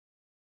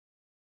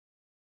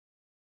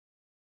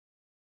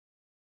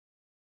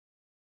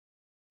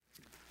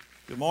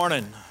Good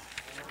morning.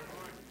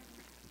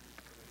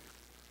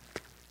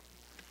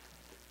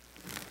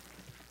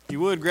 If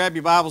you would, grab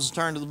your Bibles and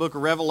turn to the book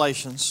of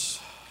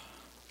Revelations,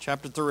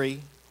 chapter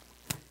 3.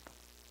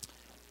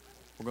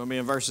 We're going to be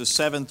in verses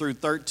 7 through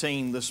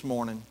 13 this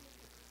morning.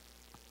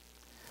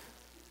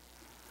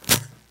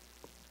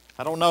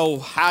 I don't know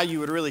how you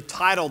would really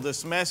title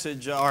this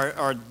message,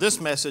 or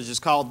this message is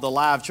called The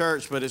Live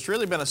Church, but it's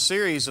really been a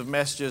series of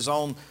messages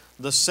on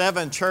the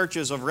 7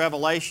 churches of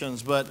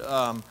Revelations.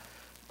 But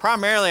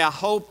primarily, I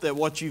hope that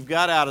what you've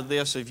got out of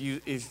this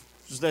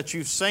is that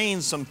you've seen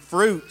some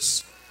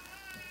fruits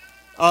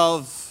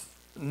of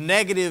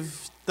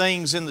negative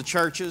things in the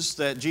churches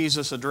that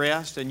Jesus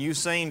addressed, and you've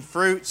seen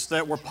fruits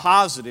that were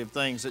positive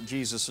things that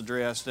Jesus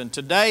addressed. And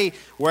today,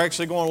 we're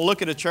actually going to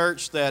look at a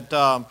church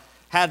that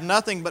had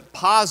nothing but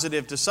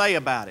positive to say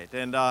about it.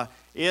 And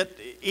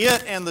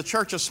it and the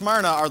Church of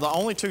Smyrna are the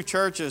only 2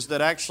 churches that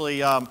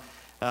actually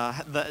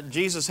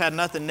Jesus had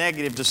nothing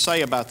negative to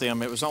say about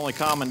them. It was only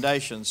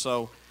commendation.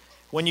 So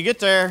when you get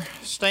there,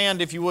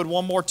 stand if you would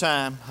one more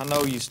time. I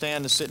know you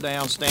stand to sit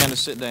down,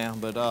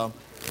 but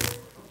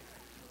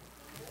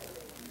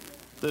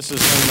this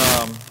is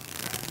in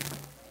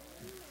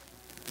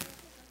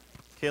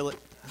Kill It.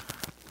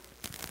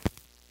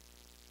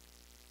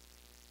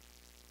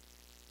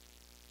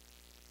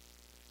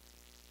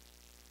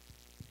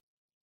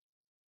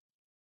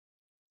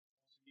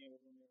 Again,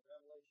 we're going to be in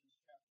Revelation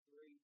chapter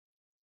 3,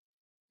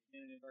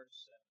 beginning in verse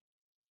 7.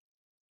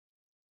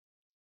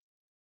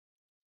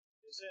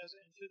 It says,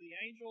 "And to the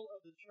angel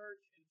of the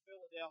church in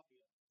Philadelphia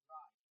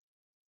write,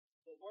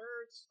 the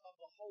words of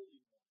the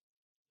Holy One,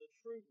 the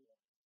true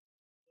One,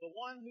 the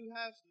one who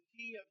has the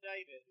key of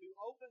David, who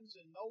opens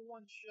and no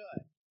one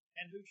shut,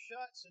 and who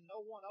shuts and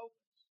no one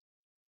opens.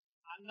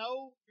 I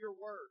know your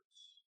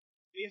words.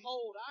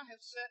 Behold, I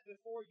have set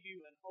before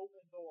you an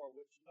open door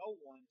which no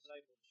one is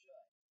able to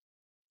shut.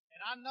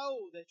 And I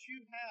know that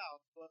you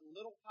have but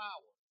little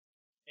power,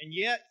 and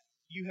yet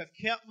you have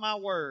kept my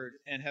word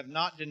and have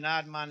not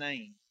denied my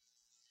name.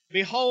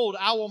 Behold,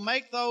 I will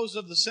make those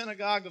of the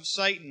synagogue of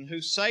Satan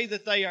who say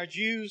that they are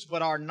Jews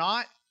but are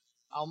not,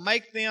 I'll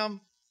make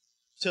them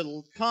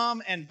to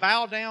come and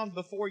bow down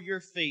before your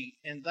feet,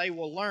 and they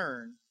will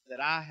learn that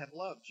I have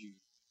loved you.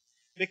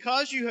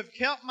 Because you have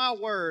kept my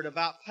word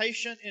about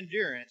patient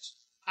endurance,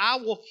 I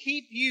will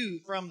keep you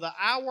from the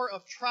hour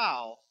of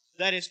trial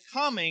that is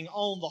coming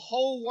on the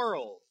whole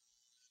world,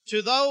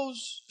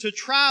 to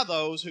try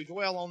those who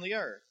dwell on the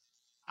earth.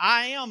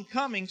 I am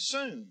coming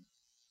soon.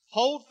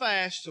 Hold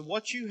fast to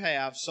what you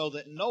have, so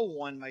that no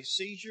one may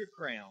seize your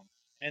crown.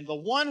 And the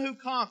one who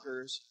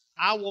conquers,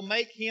 I will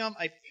make him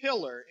a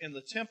pillar in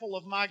the temple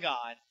of my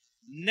God.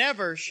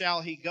 Never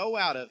shall he go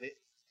out of it.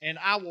 And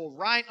I will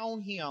write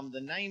on him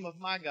the name of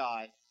my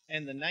God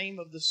and the name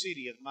of the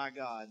city of my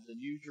God, the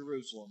New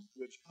Jerusalem,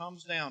 which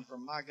comes down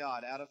from my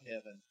God out of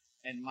heaven,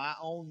 and my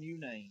own new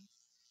name.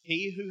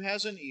 He who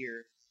has an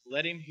ear,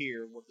 let him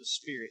hear what the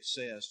Spirit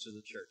says to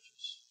the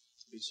churches."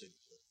 Be seated.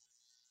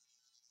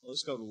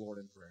 Let's go to the Lord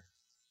in prayer.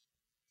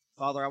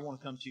 Father, I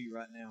want to come to you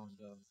right now.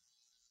 And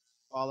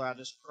Father, I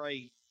just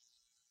pray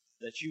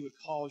that you would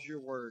cause your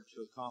word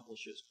to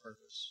accomplish its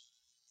purpose.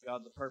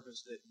 God, the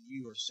purpose that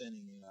you are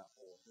sending me out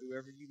for.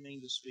 Whoever you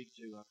mean to speak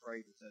to, I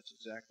pray that that's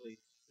exactly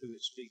who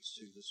it speaks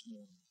to this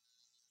morning.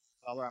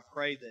 Father, I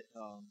pray that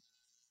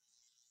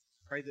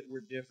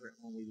we're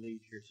different when we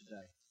leave here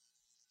today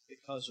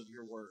because of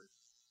your word.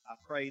 I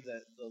pray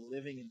that the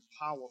living and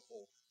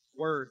powerful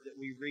word that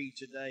we read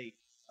today,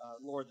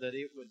 Lord, that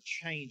it would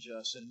change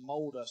us and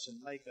mold us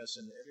and make us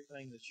into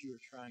everything that you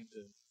are trying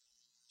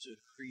to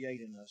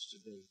create in us to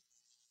be.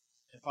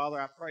 And Father,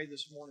 I pray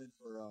this morning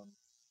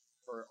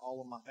for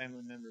all of my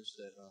family members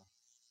that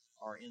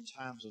are in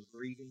times of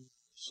grieving,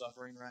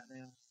 suffering right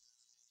now.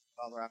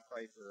 Father, I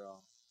pray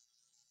for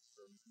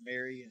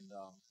Mary and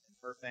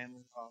her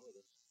family, Father,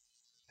 the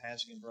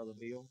passing of Brother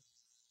Bill.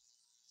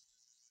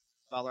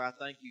 Father, I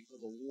thank you for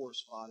the war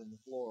spot in the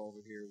floor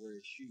over here where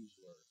his shoes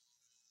were.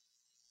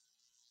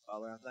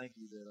 Father, I thank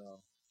you that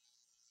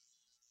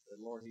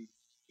Lord, he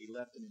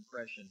left an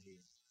impression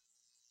here.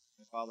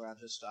 And Father, I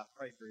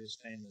pray for his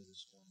family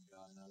this morning,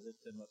 God, and I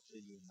lift them up to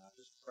you. And I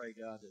just pray,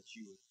 God, that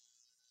you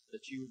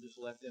would just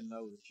let them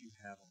know that you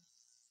have them.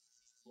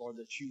 Lord,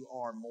 that you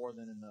are more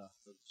than enough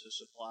to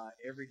supply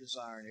every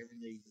desire and every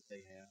need that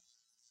they have.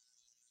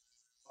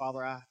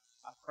 Father, I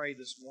pray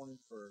this morning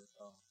for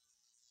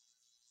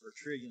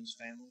Trillion's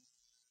family.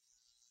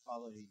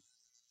 Father, he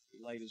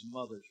laid his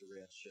mother to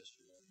rest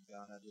yesterday. And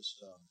God, I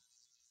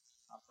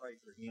pray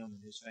for him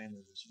and his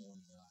family this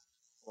morning, God.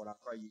 Lord, I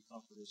pray you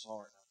comfort his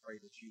heart. I pray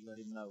that you let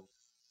him know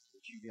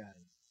that you got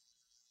him.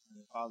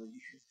 And Father,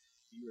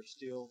 you are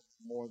still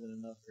more than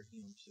enough for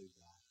him too,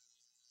 God.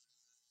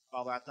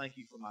 Father, I thank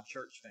you for my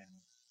church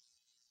family.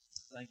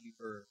 Thank you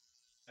for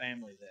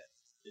family that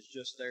is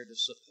just there to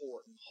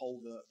support and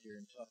hold up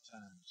during tough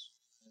times.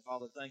 And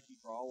Father, thank you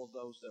for all of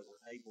those that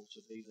were able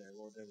to be there.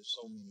 Lord, there were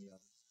so many of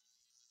them.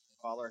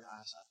 And Father,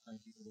 I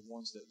thank you for the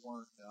ones that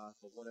weren't, God,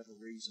 for whatever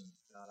reason.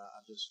 God,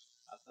 I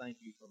thank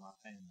you for my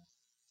family.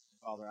 And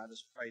Father, I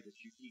just pray that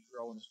you keep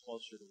growing us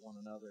closer to one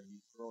another and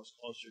you grow us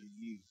closer to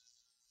you.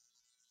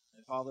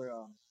 And Father,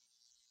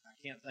 I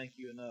can't thank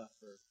you enough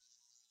for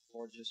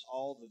just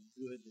all the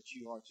good that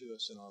you are to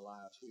us in our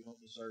lives. We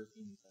don't deserve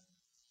anything.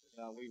 But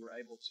God, we were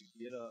able to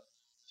get up,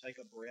 take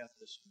a breath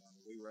this morning.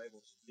 We were able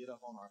to get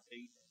up on our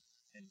feet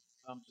and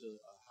come to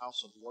a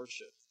house of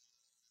worship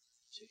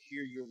to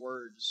hear your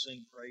word, to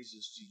sing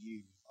praises to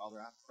you. Father,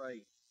 I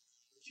pray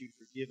that you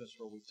forgive us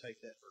where we take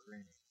that for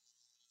granted.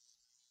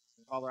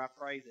 And Father, I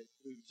pray that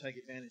we would take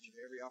advantage of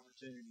every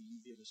opportunity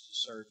you give us to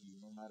serve you,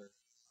 no matter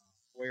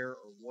where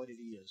or what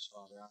it is,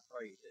 Father. I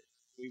pray that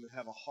we would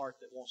have a heart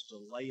that wants to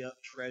lay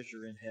up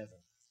treasure in heaven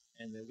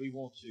and that we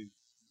want to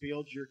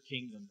build your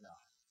kingdom,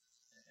 God.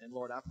 And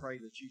Lord, I pray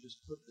that you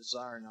just put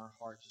desire in our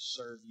heart to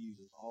serve you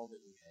with all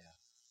that we have.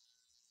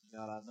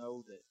 God, I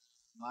know that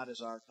my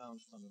desire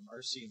comes from the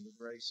mercy and the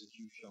grace that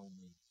you've shown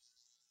me.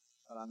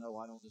 But I know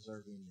I don't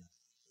deserve any of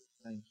it.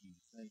 Thank you.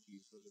 Thank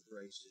you for the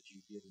grace that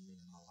you've given me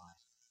in my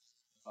life.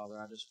 Father,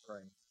 I just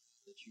pray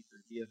that you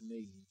forgive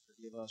me and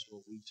forgive us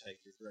where we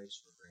take your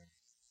grace for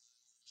granted.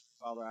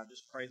 Father, I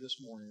just pray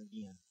this morning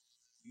again,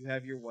 you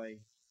have your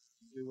way.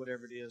 You do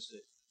whatever it is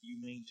that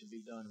you mean to be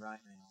done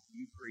right now.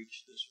 You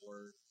preach this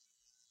word.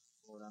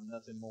 Lord, I'm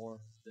nothing more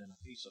than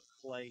a piece of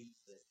clay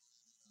that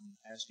I'm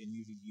asking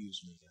you to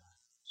use me, God.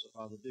 So,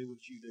 Father, do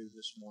what you do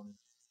this morning.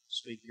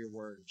 Speak your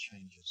word and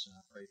change us. And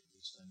I pray for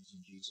these things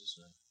in Jesus'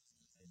 name.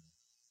 Amen.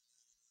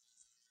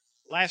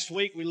 Last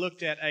week we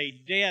looked at a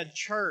dead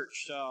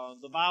church.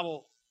 The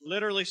Bible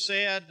literally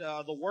said,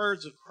 the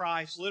words of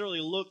Christ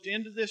literally looked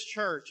into this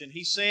church and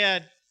he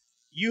said,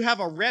 you have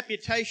a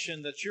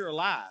reputation that you're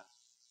alive.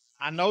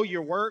 I know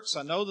your works.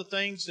 I know the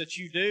things that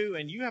you do,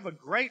 and you have a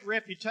great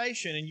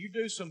reputation and you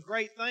do some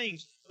great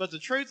things. But the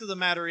truth of the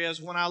matter is,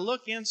 when I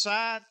look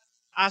inside,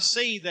 I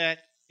see that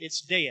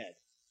it's dead.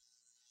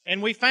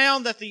 And we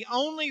found that the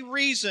only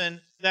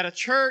reason that a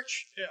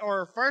church,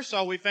 or first of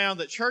all, we found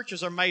that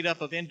churches are made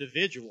up of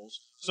individuals.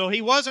 So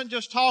he wasn't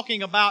just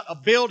talking about a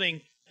building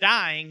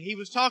dying. He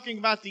was talking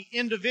about the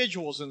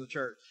individuals in the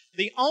church.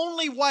 The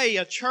only way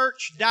a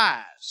church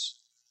dies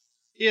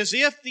is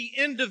if the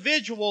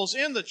individuals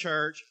in the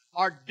church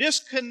are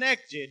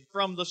disconnected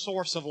from the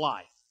source of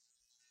life.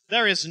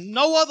 There is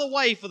no other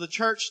way for the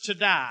church to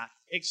die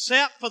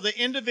except for the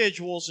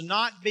individuals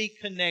not be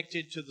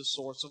connected to the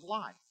source of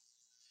life.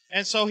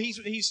 And so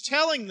he's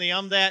telling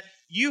them that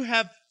you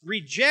have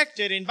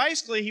rejected, and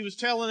basically he was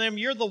telling them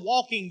you're the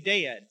walking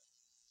dead.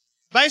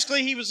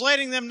 Basically he was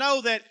letting them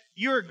know that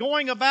you're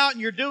going about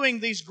and you're doing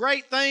these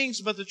great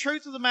things, but the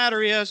truth of the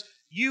matter is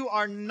you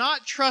are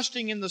not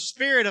trusting in the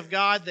Spirit of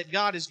God that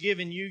God has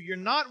given you. You're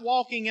not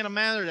walking in a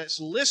manner that's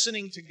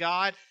listening to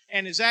God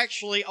and is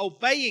actually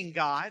obeying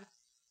God.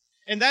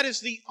 And that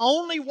is the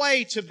only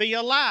way to be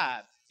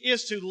alive,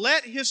 is to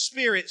let His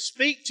Spirit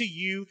speak to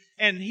you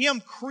and Him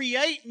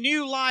create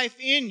new life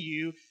in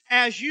you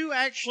as you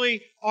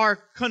actually are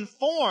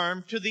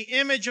conformed to the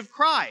image of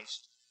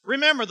Christ.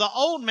 Remember, the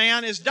old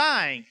man is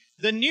dying.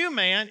 The new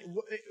man,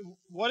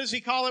 what does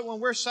he call it when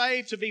we're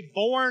saved? To be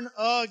born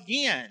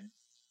again.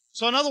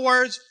 So in other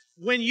words,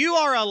 when you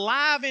are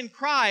alive in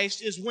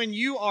Christ is when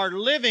you are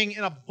living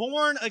in a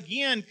born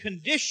again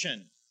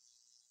condition.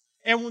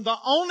 And the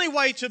only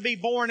way to be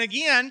born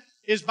again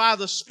is by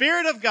the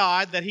Spirit of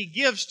God that He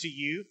gives to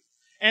you.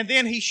 And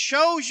then He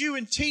shows you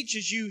and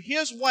teaches you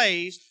His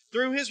ways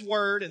through His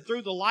Word and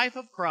through the life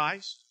of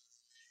Christ.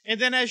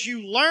 And then as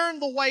you learn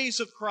the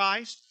ways of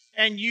Christ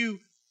and you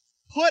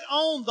put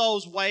on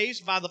those ways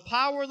by the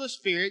power of the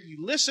Spirit,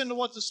 you listen to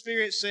what the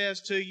Spirit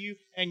says to you,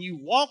 and you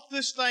walk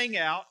this thing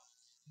out,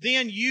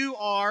 then you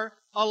are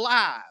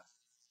alive.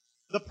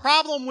 The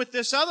problem with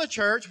this other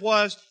church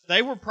was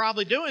they were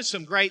probably doing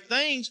some great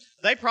things.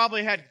 They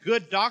probably had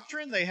good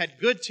doctrine. They had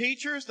good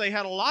teachers. They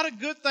had a lot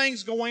of good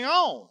things going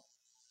on.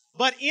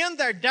 But in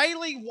their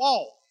daily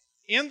walk,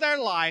 in their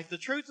life, the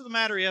truth of the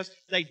matter is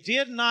they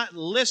did not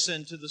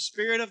listen to the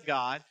Spirit of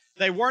God.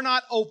 They were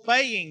not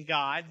obeying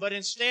God, but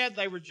instead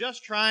they were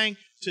just trying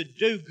to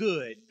do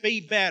good,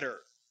 be better.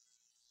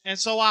 And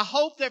so I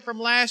hope that from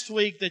last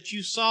week that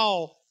you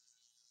saw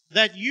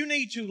that you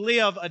need to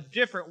live a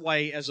different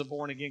way as a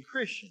born-again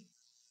Christian.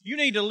 You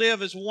need to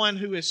live as one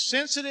who is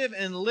sensitive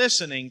and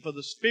listening for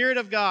the Spirit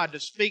of God to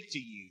speak to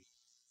you.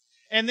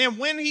 And then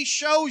when He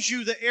shows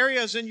you the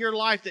areas in your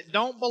life that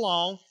don't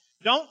belong,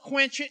 don't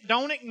quench it,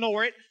 don't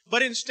ignore it,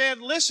 but instead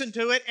listen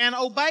to it and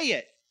obey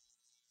it.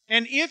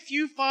 And if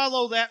you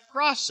follow that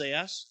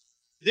process,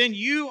 then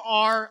you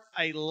are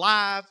a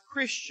live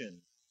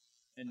Christian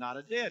and not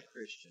a dead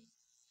Christian.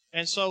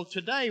 And so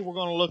today we're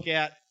going to look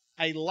at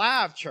a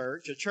live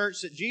church, a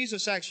church that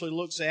Jesus actually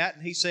looks at,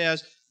 and He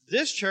says,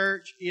 this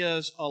church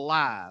is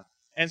alive.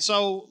 And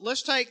so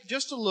let's take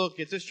just a look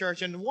at this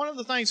church. And one of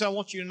the things I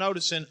want you to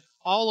notice in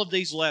all of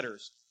these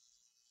letters,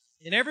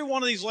 in every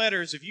one of these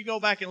letters, if you go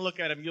back and look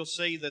at them, you'll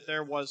see that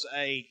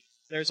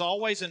there's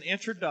always an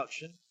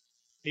introduction.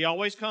 He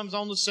always comes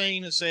on the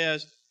scene and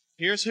says,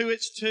 here's who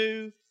it's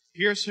to,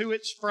 here's who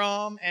it's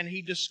from, and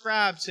he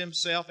describes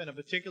himself in a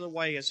particular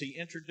way as he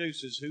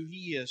introduces who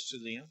he is to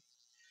them.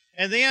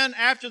 And then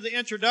after the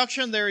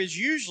introduction, there is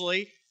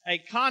usually a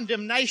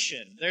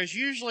condemnation. There's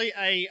usually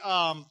I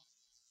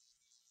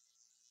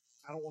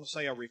don't want to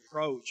say a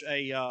reproach,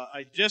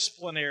 a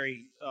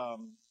disciplinary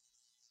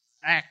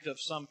act of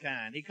some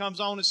kind. He comes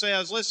on and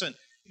says, listen,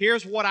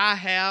 here's what I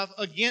have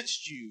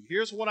against you.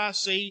 Here's what I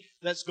see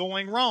that's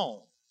going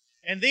wrong.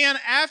 And then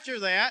after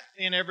that,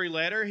 in every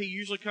letter, he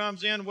usually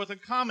comes in with a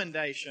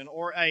commendation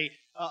or a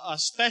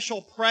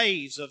special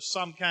praise of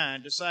some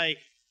kind to say,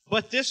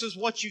 but this is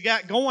what you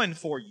got going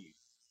for you.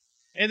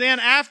 And then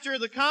after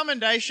the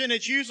commendation,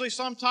 it's usually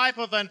some type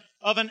of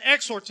an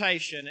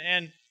exhortation.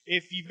 And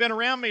if you've been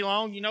around me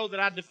long, you know that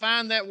I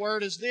define that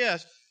word as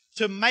this: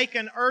 to make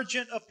an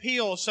urgent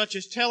appeal, such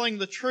as telling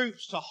the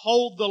troops to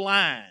hold the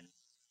line.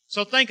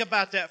 So think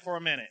about that for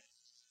a minute.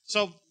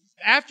 So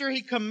after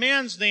he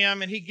commends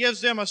them and he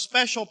gives them a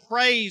special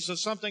praise of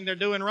something they're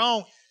doing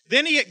wrong,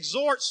 then he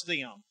exhorts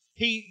them.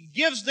 He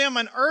gives them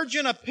an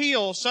urgent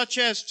appeal, such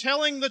as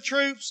telling the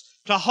troops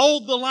to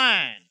hold the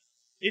line.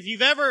 If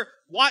you've ever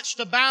watched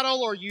a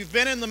battle, or you've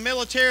been in the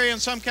military in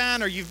some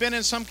kind, or you've been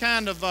in some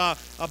kind of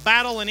a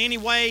battle in any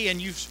way,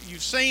 and you've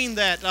seen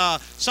that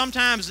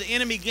sometimes the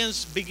enemy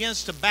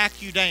begins to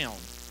back you down,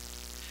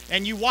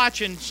 and you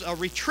watch and a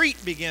retreat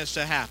begins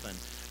to happen.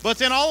 But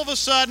then all of a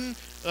sudden,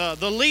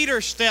 the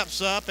leader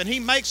steps up and he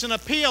makes an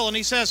appeal and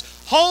he says,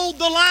 "Hold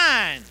the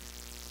line."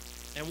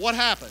 And what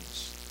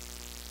happens?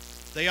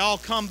 They all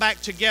come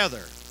back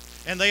together,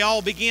 and they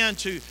all begin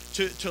to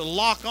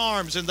lock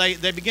arms, and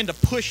they begin to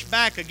push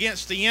back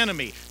against the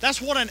enemy. That's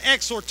what an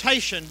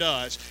exhortation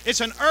does.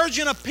 It's an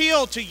urgent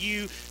appeal to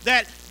you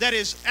that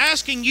is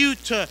asking you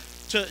to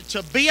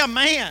be a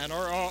man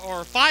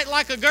or fight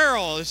like a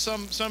girl, as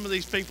some of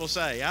these people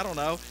say. I don't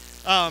know.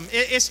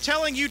 It's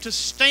telling you to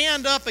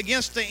stand up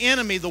against the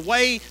enemy the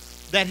way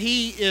that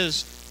he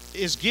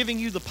is giving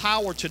you the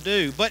power to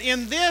do. But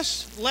in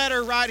this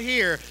letter right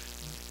here,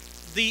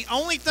 the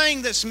only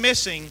thing that's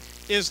missing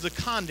is the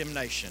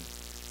condemnation.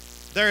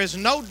 There is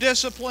no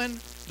discipline.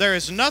 There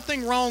is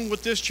nothing wrong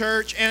with this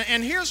church.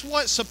 And here's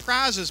what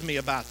surprises me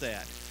about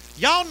that.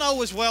 Y'all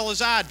know as well as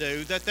I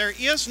do that there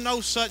is no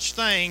such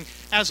thing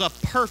as a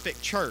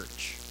perfect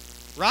church,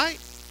 right?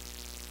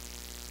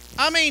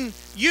 I mean,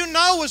 you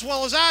know as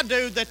well as I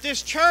do that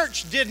this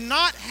church did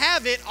not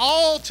have it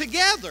all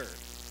together.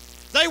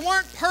 They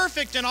weren't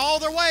perfect in all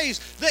their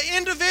ways. The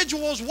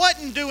individuals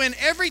wasn't doing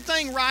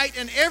everything right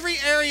in every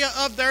area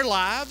of their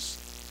lives.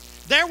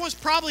 There was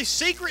probably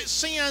secret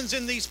sins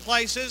in these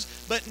places,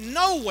 but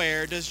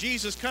nowhere does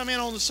Jesus come in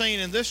on the scene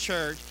in this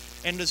church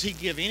and does he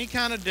give any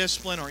kind of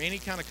discipline or any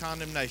kind of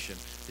condemnation.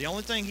 The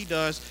only thing he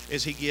does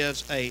is he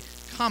gives a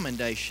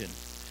commendation.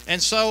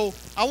 And so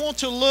I want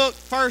to look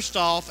first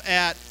off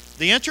at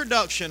the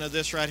introduction of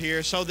this right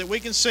here so that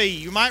we can see.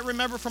 You might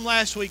remember from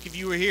last week, if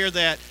you were here,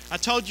 that I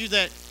told you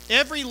that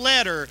every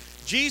letter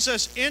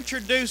Jesus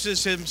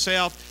introduces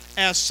himself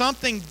as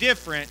something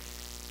different,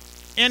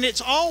 and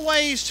it's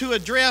always to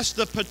address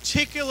the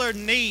particular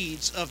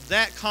needs of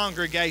that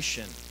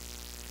congregation.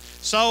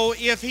 So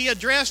if he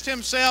addressed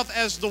himself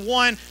as the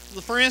one,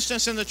 for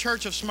instance, in the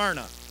church of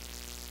Smyrna,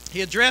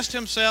 he addressed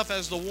himself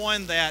as the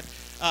one that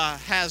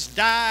has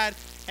died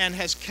and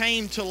has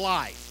came to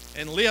life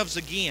and lives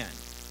again.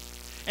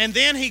 And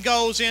then he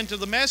goes into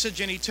the message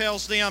and he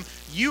tells them,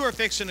 you are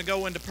fixing to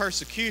go into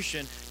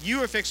persecution.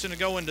 You are fixing to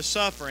go into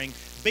suffering.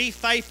 Be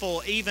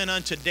faithful even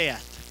unto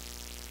death.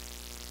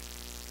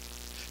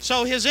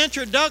 So his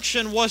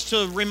introduction was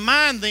to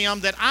remind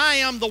them that I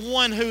am the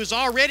one who's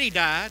already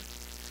died.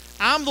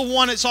 I'm the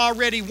one that's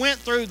already went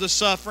through the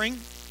suffering.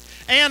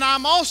 And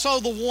I'm also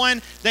the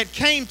one that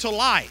came to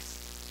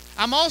life.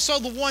 I'm also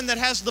the one that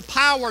has the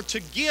power to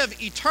give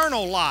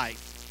eternal life.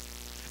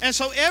 And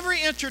so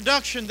every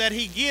introduction that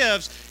he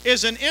gives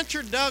is an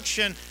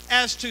introduction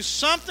as to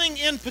something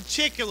in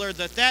particular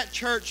that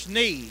church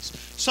needs.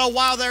 So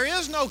while there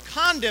is no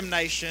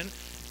condemnation,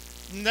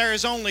 there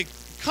is only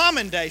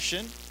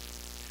commendation.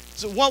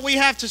 So what we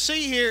have to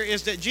see here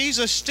is that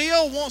Jesus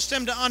still wants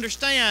them to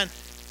understand,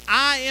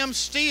 I am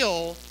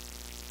still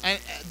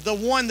the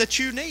one that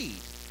you need.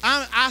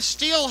 I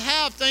still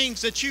have things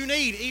that you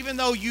need, even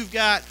though you've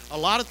got a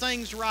lot of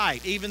things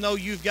right, even though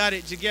you've got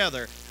it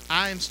together.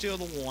 I am still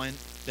the one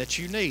that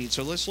you need.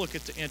 So let's look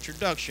at the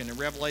introduction in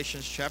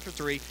Revelation chapter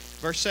 3,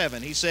 verse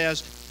 7. He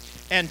says,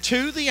 and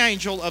to the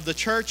angel of the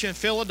church in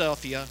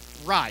Philadelphia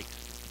write,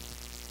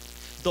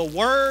 the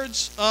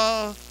words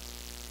of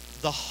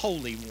the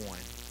Holy One.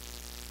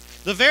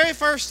 The very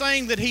first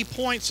thing that he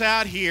points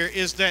out here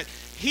is that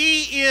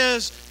he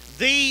is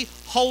the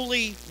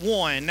Holy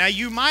One. Now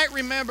you might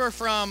remember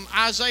from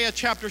Isaiah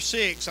chapter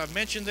 6, I've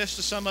mentioned this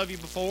to some of you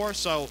before,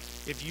 so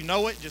if you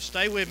know it, just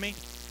stay with me.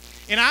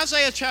 In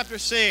Isaiah chapter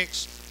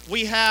 6,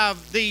 we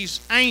have these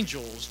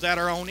angels that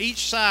are on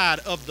each side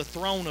of the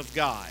throne of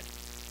God.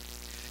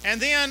 And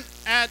then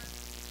at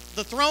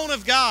the throne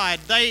of God,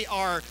 they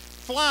are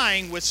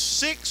flying with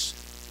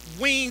 6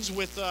 wings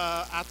with,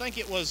 I think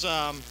it was,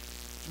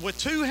 with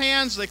 2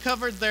 hands they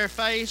covered their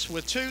face,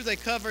 with 2 they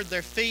covered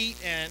their feet,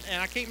 and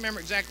I can't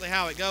remember exactly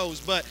how it goes,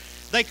 but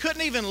They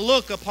couldn't even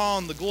look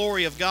upon the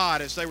glory of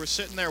God as they were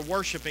sitting there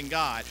worshiping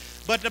God.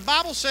 But the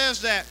Bible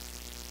says that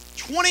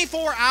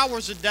 24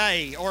 hours a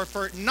day, or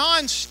for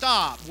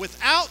nonstop,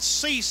 without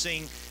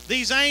ceasing,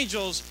 these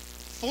angels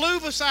flew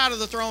beside of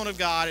the throne of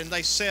God, and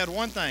they said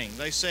one thing.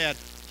 They said,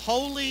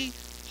 "Holy,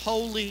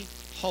 holy,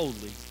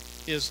 holy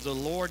is the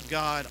Lord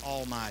God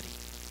Almighty.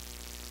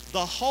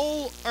 The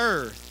whole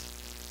earth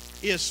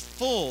is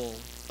full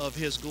of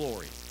His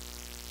glory."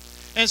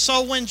 And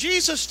so when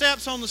Jesus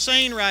steps on the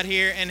scene right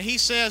here and He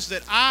says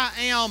that I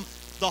am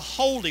the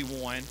Holy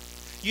One,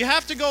 you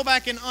have to go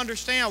back and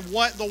understand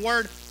what the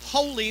word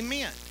holy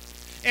meant.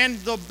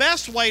 And the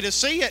best way to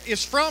see it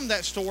is from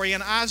that story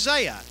in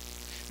Isaiah.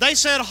 They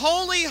said,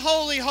 "Holy,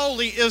 holy,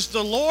 holy is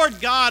the Lord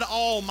God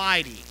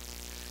Almighty.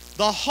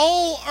 The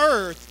whole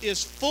earth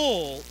is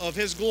full of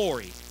His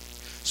glory."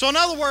 So in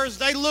other words,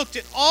 they looked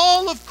at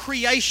all of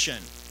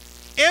creation,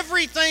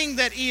 everything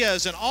that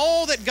is, and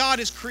all that God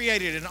has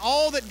created and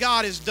all that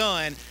God has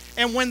done.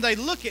 And when they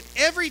look at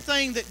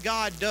everything that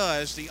God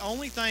does, the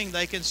only thing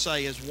they can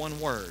say is one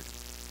word: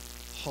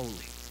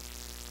 holy.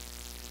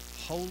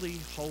 Holy,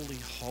 holy,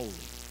 holy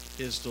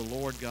is the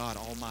Lord God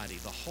Almighty.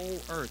 The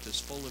whole earth is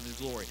full of His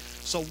glory.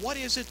 So what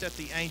is it that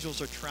the angels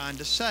are trying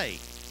to say?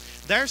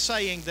 They're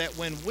saying that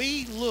when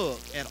we look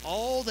at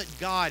all that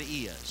God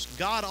is,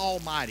 God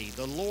Almighty,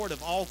 the Lord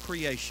of all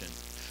creation,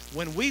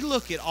 when we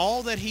look at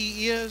all that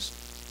He is,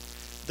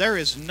 there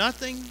is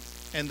nothing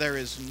and there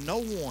is no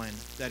one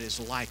that is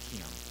like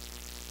Him.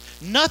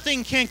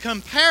 Nothing can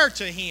compare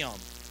to Him.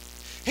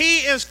 He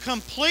is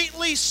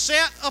completely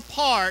set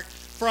apart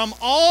from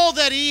all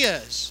that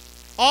is,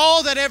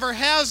 all that ever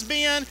has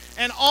been,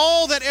 and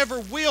all that ever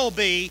will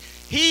be.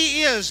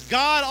 He is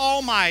God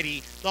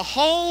Almighty. The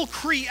whole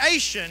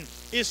creation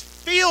is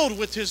filled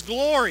with His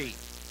glory.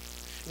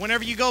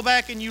 Whenever you go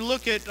back and you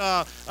look at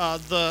the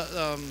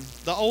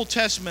Old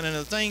Testament and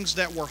the things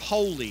that were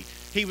holy,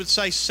 He would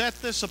say,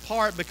 "Set this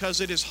apart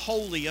because it is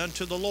holy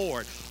unto the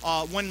Lord."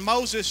 When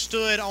Moses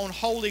stood on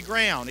holy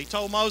ground, He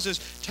told Moses,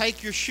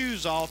 "Take your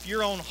shoes off,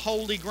 you're on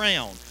holy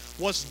ground."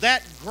 Was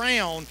that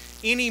ground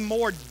any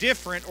more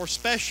different or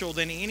special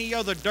than any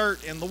other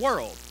dirt in the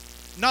world?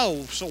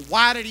 No. So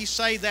why did He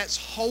say that's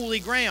holy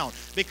ground?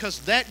 Because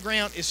that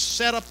ground is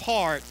set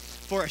apart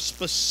for a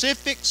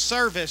specific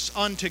service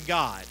unto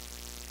God.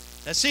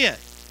 That's it.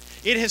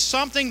 It is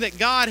something that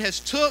God has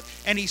took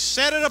and He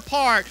set it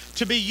apart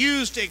to be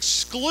used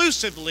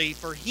exclusively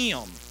for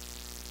Him.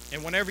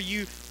 And whenever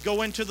you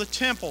go into the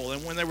temple,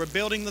 and when they were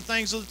building the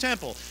things of the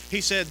temple,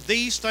 He said,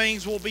 "These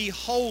things will be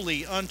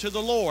holy unto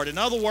the Lord." In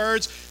other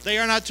words, they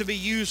are not to be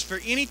used for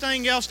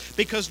anything else,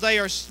 because they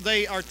are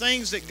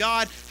things that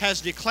God has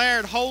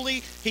declared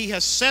holy. He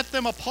has set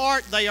them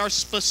apart. They are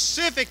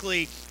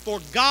specifically for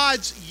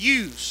God's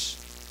use.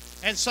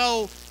 And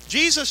so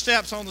Jesus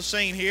steps on the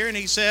scene here and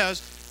He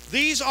says,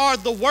 "These are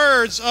the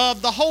words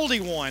of the Holy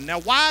One." Now,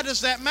 why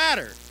does that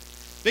matter?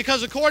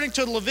 Because according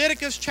to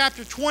Leviticus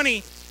chapter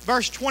 20,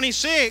 verse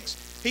 26,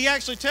 He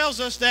actually tells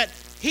us that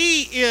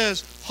He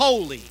is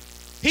holy.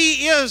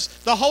 He is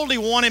the Holy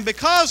One, and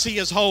because He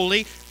is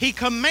holy, He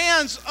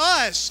commands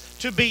us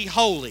to be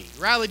holy.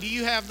 Riley, do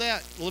you have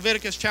that?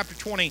 Leviticus chapter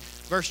 20,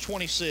 verse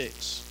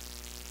 26.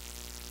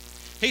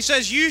 He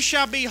says, "You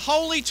shall be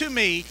holy to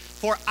me,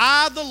 for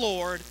I, the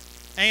Lord,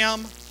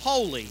 am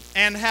holy,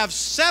 and have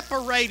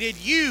separated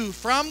you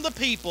from the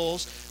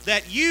peoples,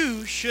 that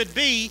you should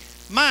be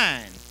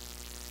mine."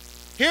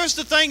 Here's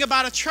the thing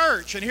about a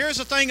church, and here's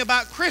the thing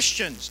about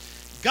Christians.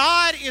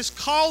 God is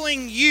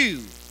calling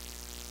you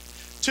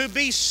to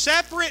be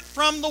separate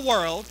from the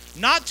world,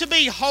 not to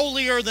be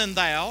holier than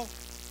thou,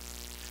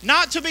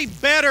 not to be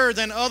better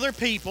than other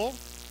people.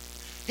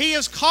 He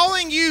is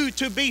calling you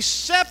to be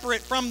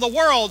separate from the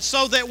world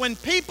so that when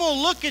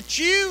people look at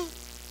you,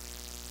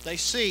 they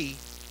see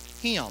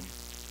Him.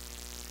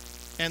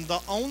 And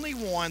the only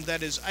one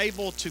that is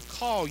able to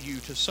call you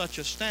to such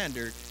a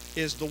standard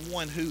is the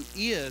one who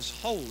is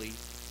holy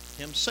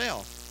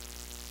Himself.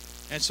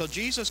 And so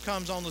Jesus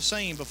comes on the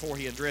scene before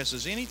He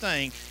addresses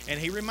anything, and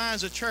He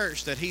reminds the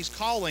church that He's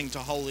calling to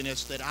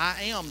holiness, that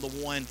I am the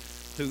one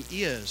who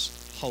is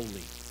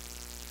holy.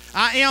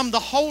 I am the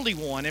Holy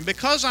One, and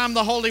because I'm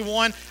the Holy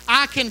One,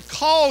 I can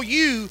call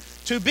you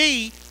to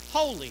be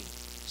holy.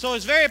 So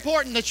it's very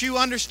important that you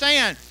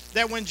understand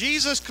that when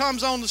Jesus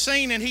comes on the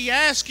scene and He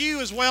asks you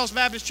as Wells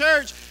Baptist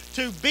Church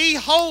to be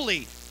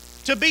holy,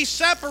 to be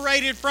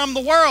separated from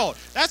the world,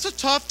 that's a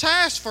tough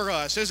task for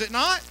us, is it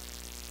not?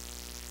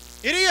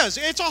 It is.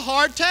 It's a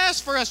hard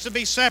task for us to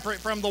be separate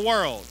from the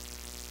world.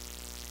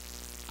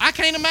 I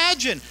can't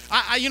imagine.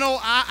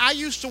 I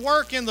used to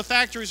work in the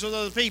factories with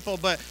other people,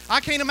 but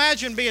I can't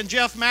imagine being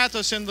Jeff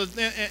Mathis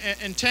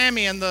and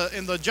Tammy and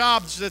the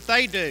jobs that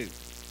they do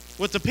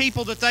with the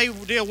people that they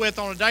deal with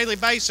on a daily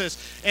basis,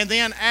 and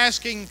then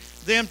asking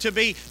them to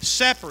be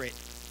separate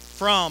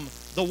from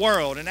the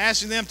world and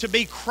asking them to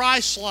be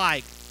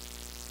Christ-like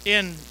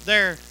in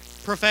their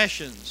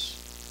professions.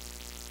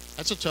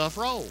 That's a tough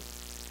role.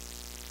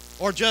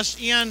 Or just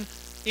in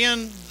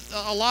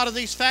a lot of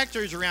these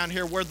factories around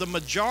here where the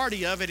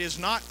majority of it is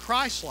not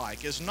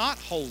Christ-like, is not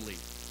holy.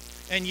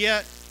 And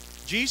yet,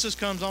 Jesus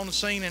comes on the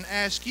scene and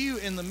asks you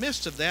in the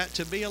midst of that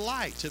to be a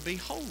light, to be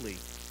holy.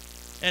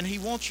 And He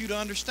wants you to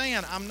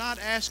understand, I'm not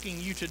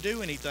asking you to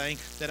do anything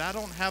that I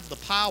don't have the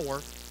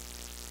power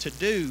to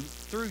do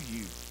through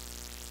you.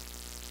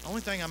 The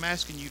only thing I'm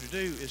asking you to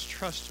do is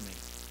trust me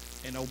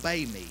and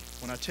obey me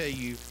when I tell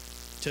you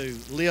to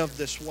live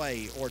this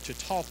way or to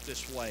talk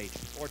this way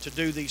or to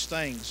do these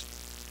things.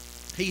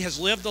 He has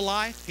lived the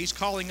life He's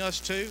calling us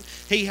to.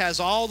 He has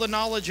all the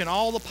knowledge and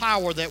all the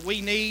power that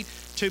we need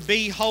to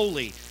be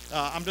holy.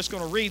 I'm just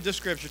going to read this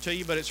scripture to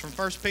you, but it's from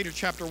 1 Peter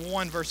chapter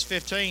 1, verse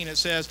 15. It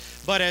says,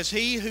 "But as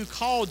He who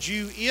called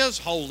you is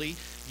holy,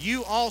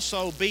 you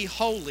also be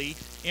holy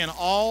in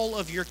all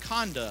of your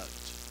conduct."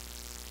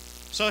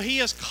 So He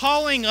is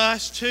calling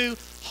us to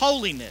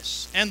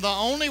holiness. And the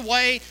only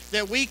way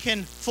that we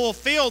can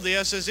fulfill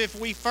this is if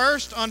we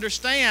first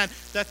understand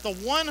that the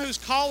one who's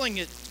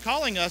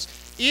calling us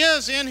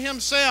is in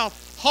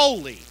Himself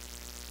holy.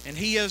 And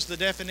He is the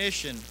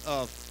definition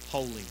of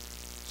holy.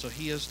 So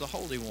He is the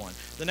Holy One.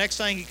 The next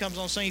thing He comes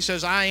on scene, He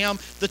says, "I am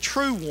the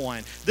true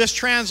one." This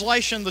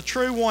translation, the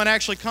true one,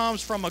 actually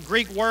comes from a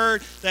Greek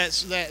word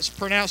that's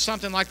pronounced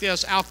something like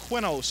this,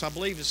 alquinos, I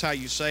believe is how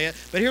you say it.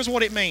 But here's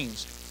what it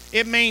means.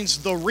 It means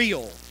the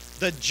real,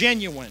 the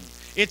genuine.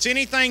 It's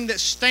anything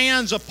that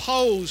stands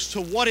opposed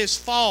to what is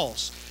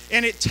false.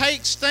 And it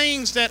takes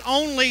things that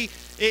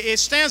it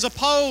stands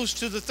opposed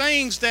to the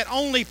things that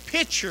only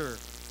picture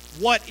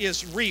what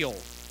is real.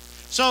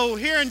 So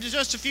here in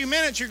just a few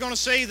minutes, you're going to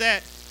see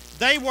that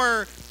they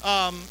were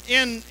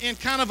in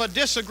kind of a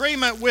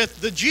disagreement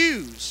with the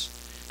Jews.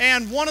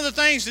 And one of the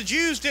things the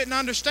Jews didn't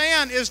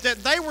understand is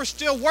that they were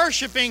still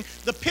worshiping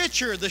the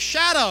picture, the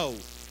shadow.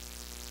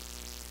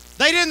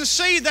 They didn't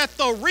see that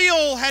the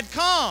real had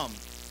come.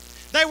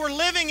 They were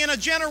living in a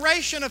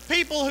generation of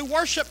people who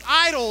worshiped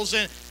idols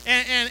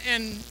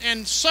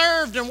and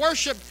served and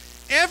worshiped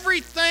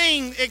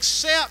everything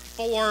except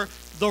for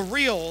the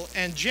real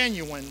and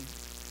genuine.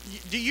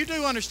 Do you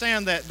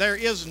understand that there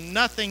is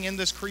nothing in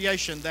this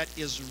creation that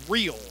is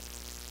real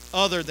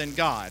other than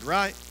God,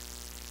 right?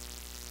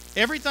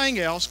 Everything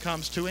else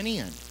comes to an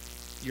end.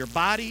 Your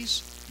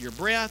bodies, your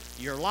breath,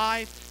 your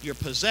life, your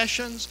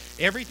possessions,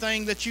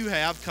 everything that you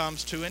have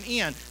comes to an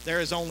end. There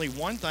is only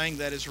one thing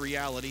that is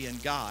reality,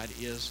 and God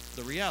is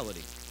the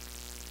reality.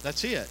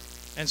 That's it.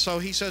 And so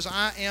He says,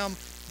 "I am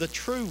the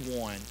true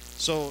one."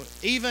 So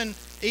even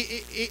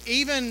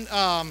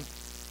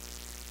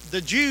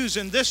the Jews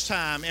in this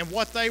time and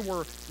what they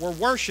were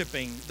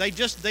worshiping, they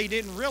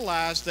didn't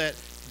realize that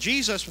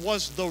Jesus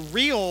was the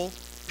real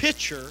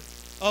picture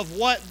of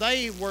what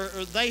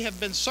they have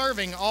been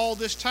serving all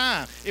this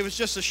time. It was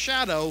just a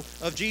shadow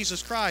of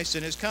Jesus Christ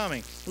and His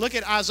coming. Look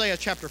at Isaiah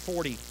chapter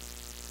 40,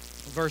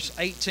 verse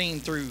 18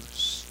 through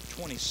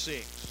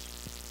 26.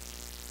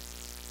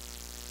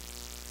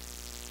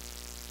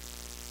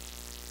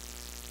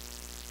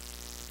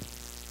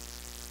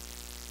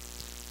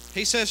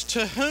 He says,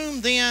 "To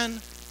whom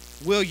then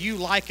will you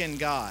liken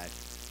God?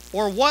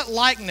 Or what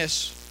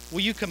likeness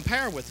will you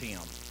compare with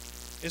Him?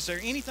 Is there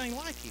anything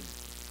like Him?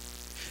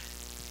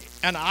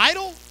 An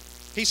idol?"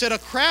 He said, "A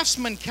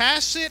craftsman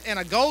casts it, and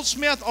a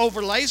goldsmith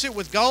overlays it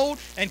with gold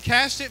and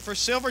casts it for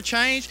silver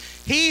change.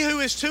 He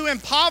who is too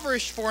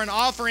impoverished for an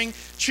offering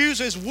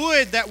chooses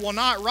wood that will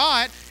not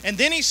rot, and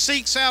then he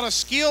seeks out a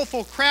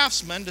skillful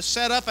craftsman to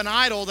set up an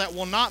idol that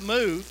will not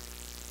move.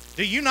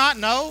 Do you not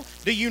know?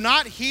 Do you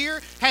not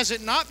hear? Has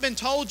it not been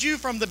told you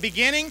from the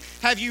beginning?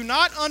 Have you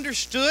not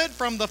understood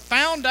from the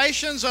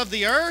foundations of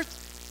the earth?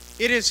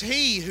 It is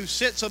He who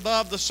sits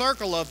above the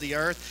circle of the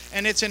earth,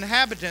 and its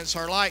inhabitants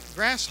are like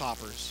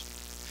grasshoppers,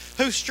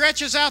 who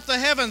stretches out the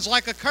heavens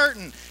like a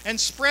curtain and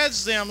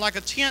spreads them like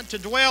a tent to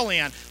dwell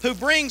in, who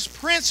brings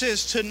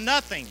princes to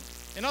nothing."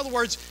 In other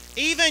words,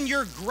 even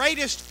your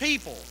greatest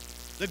people,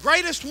 the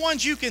greatest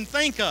ones you can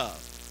think of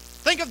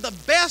the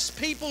best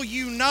people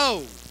you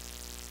know.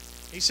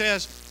 He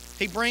says,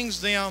 He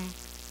brings them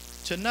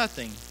to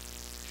nothing.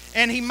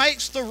 "And He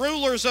makes the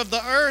rulers of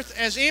the earth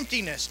as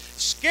emptiness.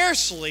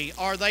 Scarcely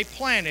are they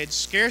planted,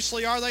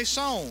 scarcely are they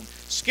sown.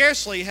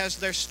 Scarcely has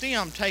their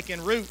stem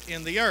taken root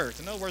in the earth."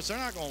 In other words, they're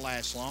not going to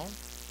last long.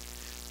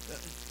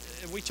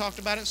 We talked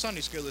about it in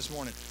Sunday school this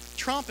morning.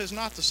 Trump is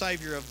not the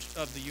savior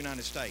of the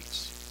United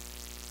States.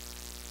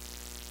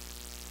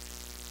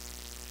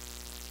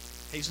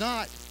 He's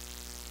not.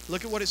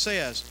 Look at what it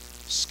says.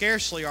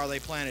 Scarcely are they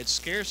planted,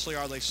 scarcely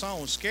are they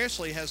sown,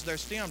 scarcely has their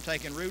stem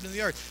taken root in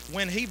the earth.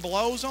 When He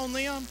blows on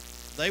them,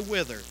 they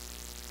wither,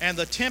 and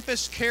the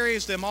tempest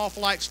carries them off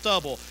like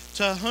stubble.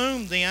 To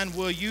whom then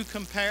will you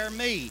compare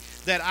me,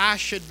 that I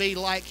should be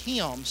like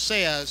Him,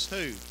 says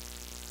who?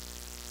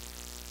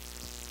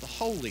 The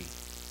Holy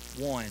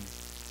One.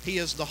 He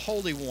is the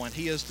Holy One.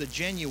 He is the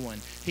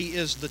genuine. He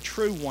is the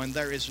true one.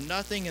 There is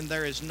nothing and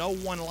there is no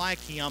one like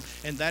Him,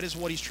 and that is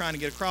what He's trying to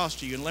get across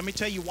to you. And let me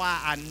tell you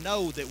why I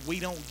know that we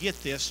don't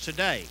get this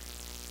today.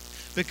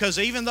 Because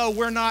even though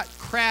we're not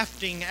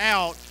crafting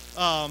out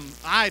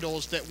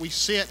idols that we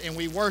sit and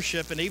we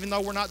worship, and even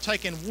though we're not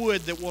taking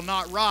wood that will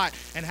not rot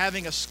and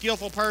having a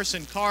skillful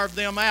person carve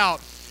them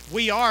out,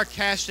 we are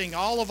casting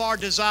all of our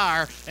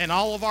desire and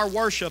all of our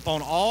worship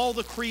on all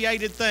the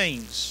created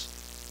things.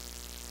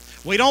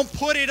 We don't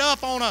put it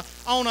up on a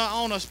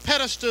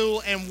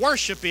pedestal and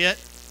worship it,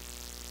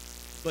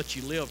 but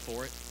you live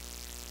for it.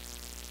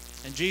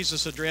 And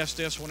Jesus addressed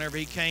this whenever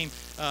he came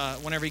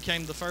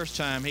the first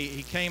time.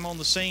 He came on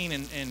the scene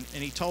and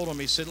he told them,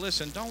 he said,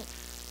 listen,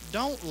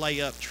 don't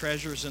lay up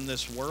treasures in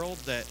this world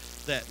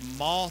that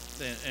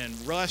moth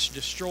and rust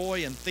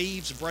destroy and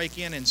thieves break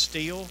in and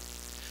steal.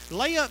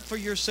 Lay up for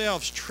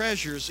yourselves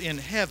treasures in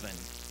heaven,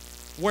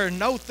 where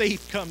no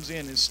thief comes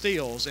in and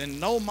steals, and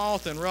no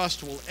moth and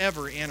rust will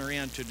ever enter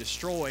in to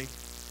destroy.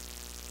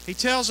 He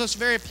tells us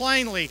very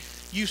plainly,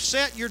 you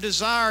set your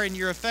desire and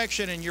your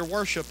affection and your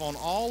worship on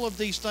all of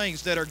these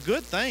things that are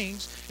good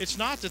things. It's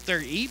not that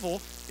they're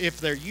evil if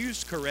they're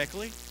used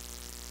correctly.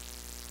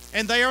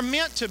 And they are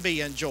meant to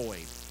be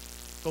enjoyed.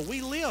 But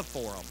we live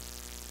for them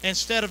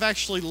instead of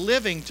actually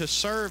living to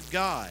serve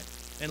God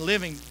and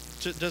living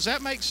to, does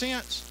that make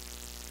sense?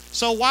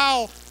 So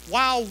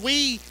while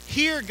we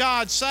hear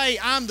God say,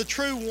 I'm the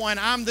true one,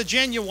 I'm the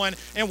genuine,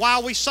 and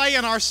while we say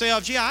in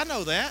ourselves, yeah, I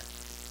know that,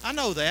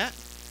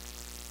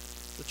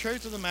 the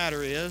truth of the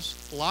matter is,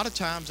 a lot of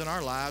times in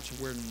our lives,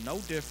 we're no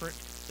different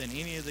than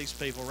any of these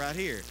people right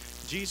here.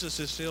 Jesus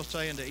is still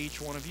saying to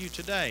each one of you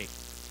today,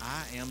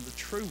 I am the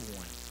true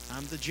one.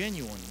 I'm the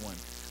genuine one.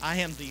 I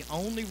am the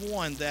only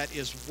one that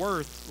is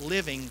worth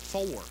living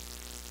for.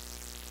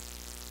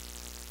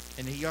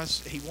 And he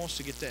wants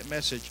to get that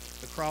message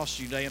across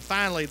to you today. And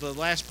finally, the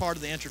last part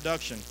of the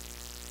introduction.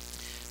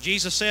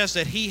 Jesus says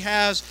that he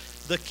has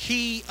the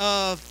key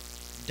of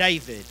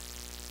David.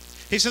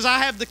 He says, I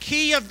have the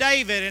key of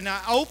David, and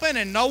I open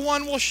and no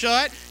one will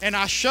shut, and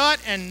I shut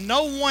and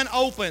no one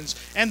opens.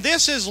 And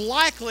this is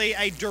likely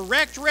a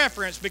direct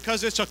reference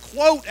because it's a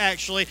quote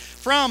actually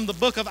from the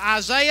book of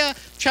Isaiah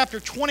chapter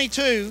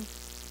 22,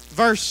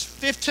 verse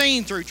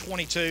 15 through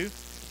 22.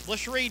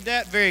 Let's read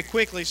that very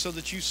quickly so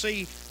that you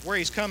see where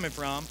he's coming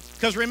from.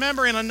 Because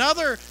remember, in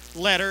another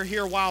letter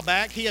here a while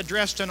back, he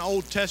addressed an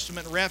Old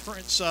Testament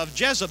reference of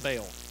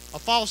Jezebel, a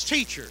false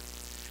teacher.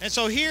 And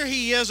so here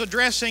he is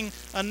addressing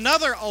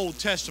another Old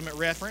Testament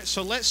reference.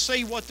 So let's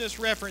see what this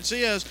reference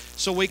is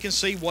so we can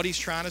see what he's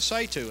trying to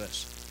say to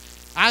us.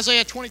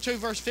 Isaiah 22,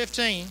 verse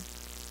 15,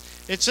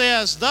 it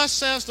says, Thus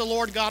says the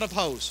Lord God of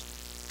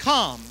hosts,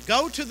 Come,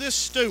 go to this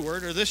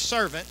steward or this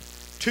servant,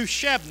 to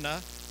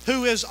Shebna,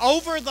 who is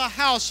over the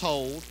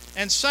household,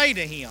 and say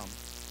to him,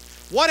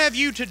 What have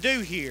you to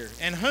do here,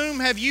 and whom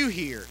have you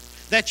here,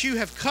 that you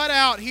have cut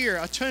out here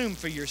a tomb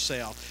for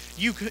yourself?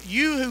 You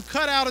who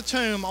cut out a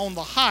tomb on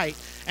the height,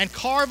 and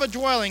carve a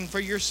dwelling for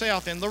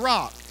yourself in the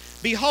rock.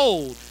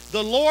 Behold,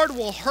 the Lord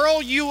will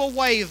hurl you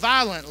away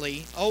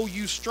violently, O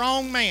you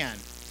strong man.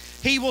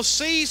 He will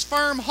seize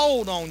firm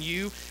hold on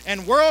you,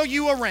 and whirl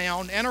you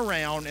around,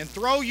 and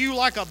throw you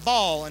like a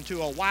ball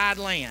into a wide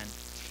land.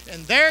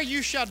 And there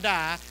you shall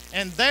die,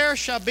 and there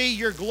shall be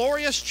your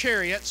glorious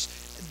chariots,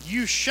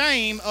 you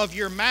shame of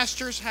your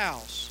master's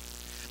house.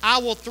 I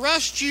will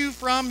thrust you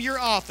from your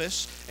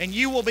office, and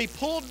you will be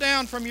pulled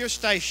down from your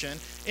station.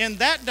 In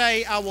that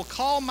day I will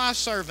call my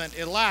servant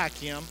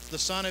Eliakim, the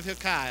son of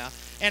Hilkiah,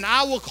 and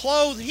I will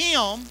clothe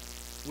him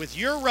with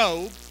your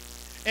robe,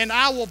 and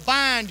I will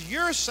bind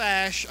your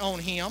sash on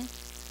him,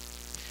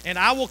 and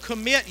I will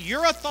commit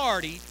your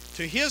authority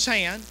to his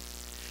hand,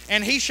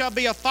 and he shall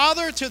be a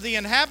father to the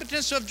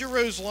inhabitants of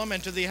Jerusalem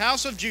and to the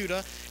house of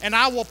Judah, and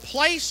I will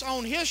place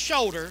on his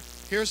shoulder,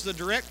 here's the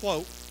direct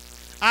quote,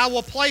 I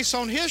will place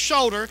on his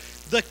shoulder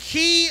the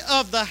key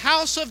of the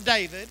house of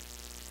David,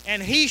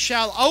 and he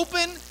shall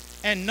open,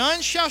 and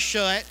none shall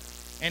shut,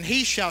 and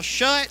he shall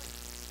shut,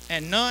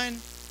 and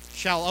none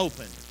shall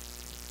open.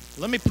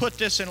 Let me put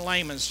this in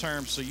layman's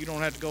terms so you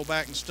don't have to go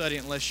back and study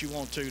it unless you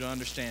want to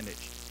understand it.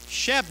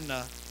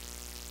 Shebna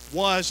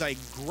was a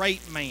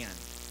great man.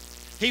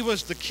 He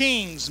was the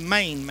king's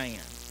main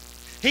man.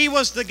 He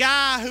was the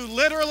guy who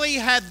literally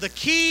had the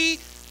key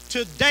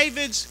to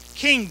David's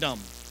kingdom.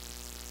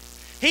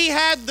 He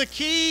had the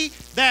key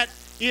that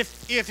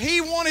if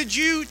he wanted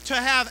you to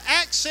have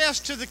access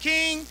to the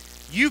king,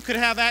 you could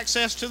have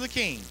access to the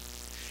king.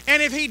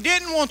 And if he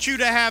didn't want you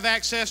to have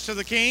access to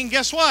the king,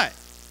 guess what?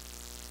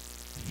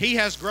 He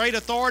has great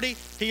authority.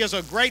 He is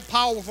a great,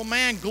 powerful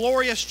man,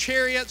 glorious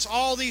chariots,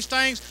 all these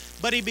things.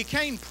 But he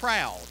became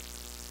proud.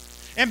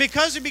 And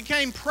because he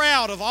became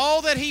proud of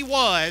all that he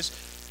was,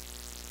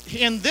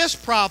 in this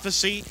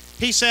prophecy,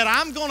 he said,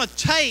 I'm going to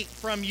take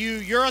from you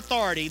your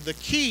authority, the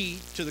key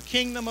to the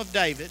kingdom of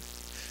David,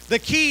 the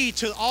key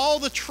to all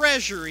the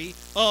treasury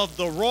of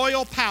the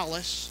royal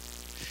palace.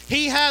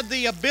 He had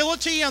the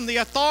ability and the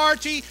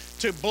authority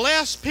to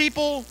bless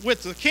people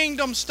with the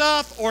kingdom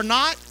stuff or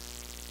not.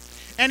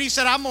 And he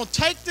said, I'm going to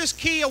take this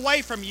key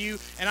away from you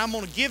and I'm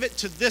going to give it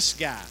to this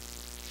guy.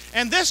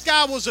 And this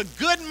guy was a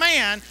good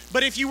man,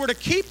 but if you were to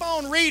keep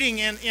on reading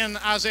in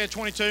Isaiah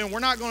 22, and we're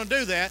not going to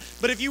do that,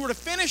 but if you were to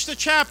finish the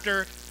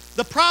chapter,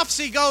 the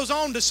prophecy goes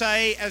on to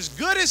say, as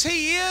good as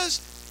he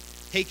is,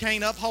 he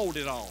can't uphold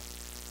it all.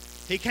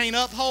 He can't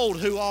uphold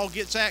who all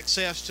gets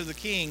access to the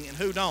king and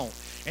who don't.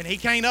 And he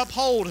can't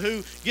uphold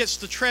who gets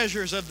the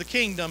treasures of the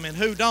kingdom and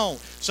who don't.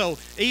 So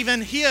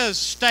even his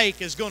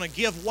stake is going to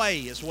give way,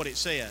 is what it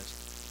says.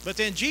 But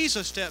then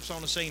Jesus steps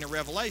on the scene of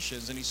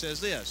Revelations and he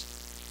says this,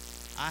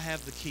 I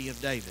have the key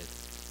of David.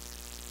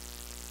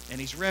 And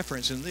he's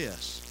referencing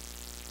this.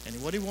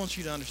 And what he wants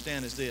you to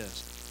understand is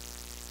this.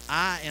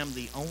 I am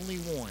the only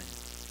one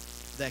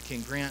that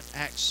can grant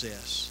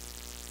access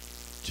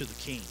to the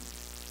king.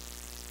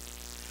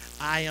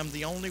 I am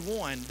the only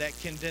one that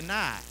can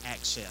deny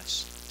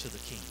access to the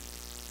king.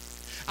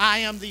 I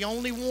am the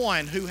only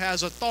one who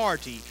has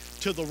authority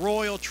to the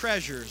royal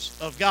treasures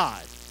of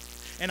God.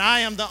 And I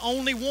am the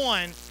only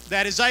one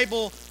that is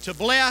able to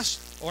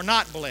bless or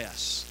not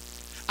bless.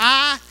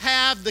 I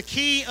have the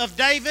key of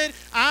David.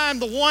 I am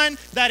the one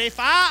that if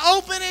I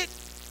open it,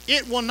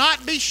 it will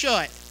not be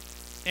shut.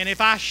 And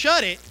if I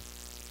shut it,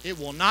 it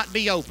will not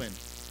be open.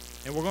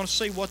 And we're going to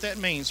see what that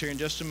means here in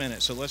just a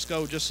minute. So let's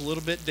go just a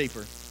little bit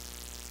deeper.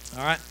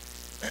 All right?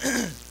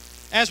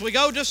 As we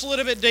go just a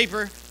little bit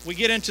deeper, we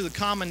get into the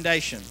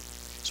commendation.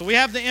 So we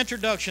have the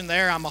introduction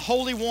there. I'm a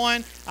holy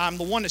one. I'm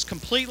the one that's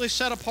completely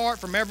set apart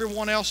from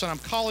everyone else, and I'm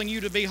calling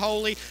you to be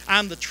holy.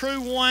 I'm the true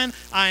one.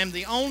 I am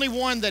the only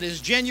one that is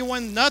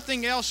genuine.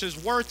 Nothing else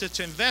is worth its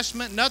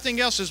investment.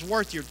 Nothing else is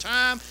worth your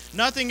time.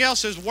 Nothing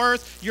else is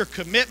worth your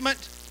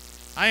commitment.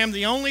 I am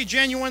the only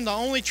genuine, the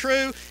only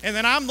true, and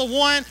then I'm the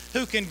one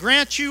who can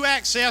grant you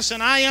access,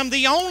 and I am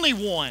the only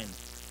one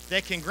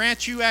that can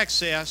grant you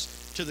access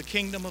to the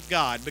kingdom of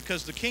God,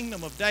 because the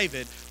kingdom of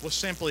David was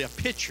simply a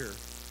picture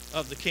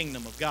of the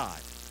kingdom of God.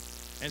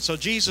 And so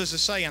Jesus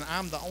is saying,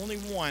 I'm the only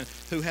one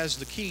who has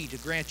the key to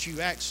grant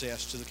you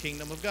access to the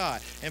kingdom of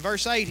God. In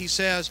verse 8 he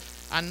says,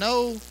 I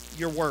know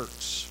your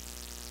works.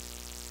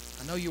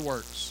 I know your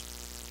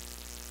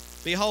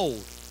works.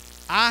 Behold,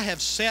 I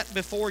have set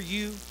before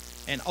you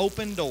an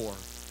open door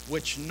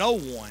which no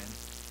one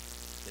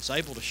is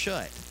able to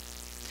shut.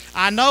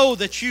 I know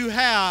that you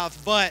have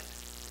but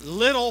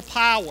little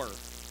power,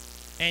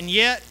 and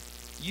yet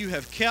you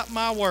have kept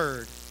my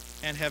word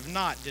and have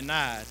not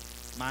denied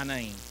my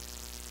name.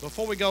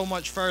 Before we go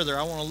much further,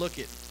 I want to look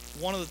at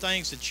one of the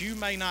things that you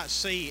may not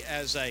see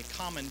as a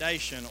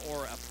commendation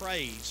or a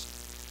praise,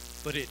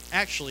 but it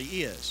actually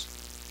is.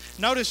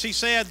 Notice he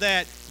said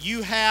that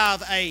you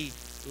have a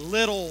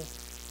little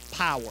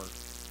power.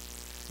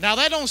 Now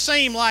that don't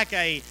seem like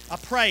a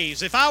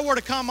praise. If I were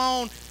to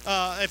come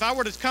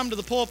to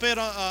the pulpit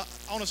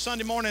on a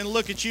Sunday morning and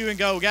look at you and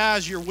go,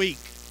 guys, you're weak.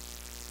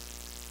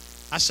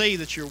 I see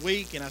that you're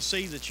weak, and I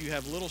see that you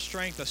have little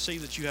strength. I see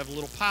that you have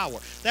little power.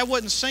 That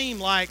wouldn't seem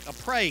like a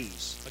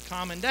praise, a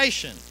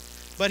commendation.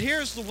 But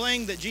here's the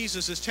thing that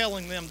Jesus is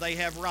telling them they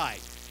have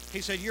right. He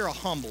said, you're a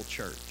humble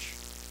church.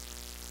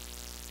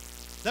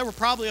 They were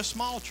probably a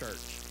small church.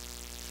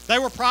 They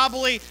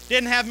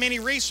didn't have many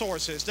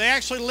resources. They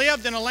actually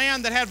lived in a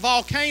land that had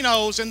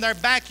volcanoes in their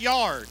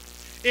backyard.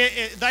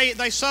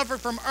 They suffered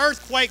from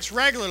earthquakes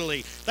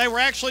regularly. They were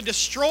actually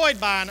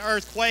destroyed by an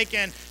earthquake,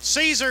 and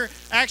Caesar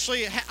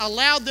actually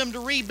allowed them to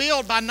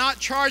rebuild by not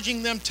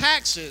charging them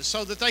taxes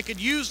so that they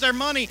could use their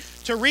money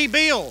to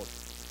rebuild.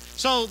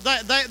 So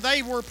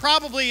they were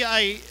probably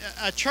a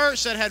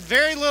church that had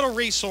very little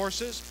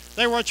resources.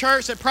 They were a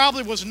church that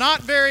probably was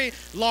not very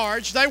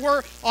large. They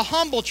were a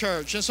humble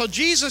church. And so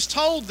Jesus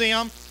told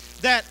them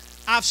that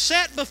I've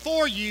set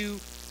before you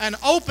an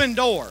open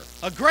door,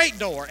 a great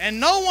door, and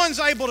no one's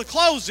able to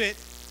close it,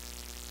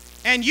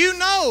 and you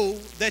know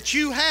that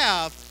you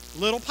have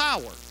little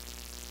power.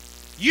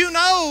 You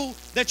know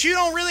that you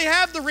don't really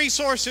have the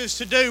resources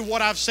to do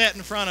what I've set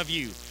in front of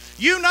you.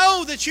 You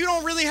know that you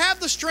don't really have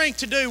the strength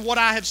to do what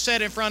I have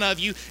set in front of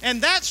you,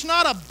 and that's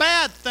not a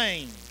bad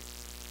thing.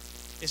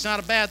 It's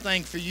not a bad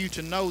thing for you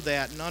to know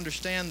that and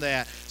understand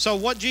that. So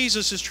what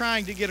Jesus is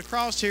trying to get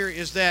across here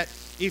is that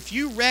if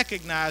you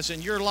recognize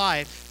in your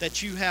life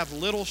that you have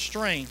little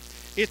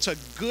strength, it's a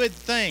good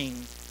thing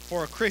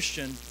for a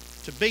Christian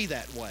to be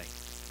that way.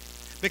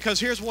 Because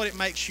here's what it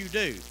makes you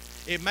do.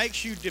 It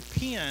makes you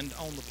depend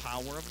on the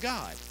power of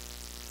God.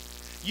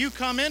 You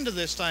come into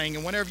this thing,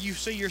 and whenever you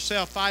see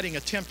yourself fighting a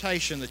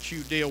temptation that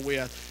you deal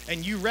with,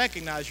 and you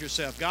recognize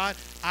yourself, God,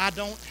 I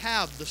don't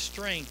have the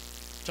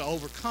strength to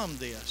overcome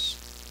this.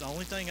 The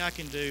only thing I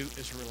can do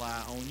is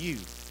rely on you.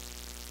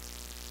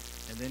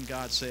 And then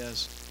God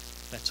says,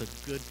 that's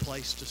a good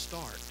place to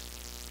start.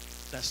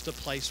 That's the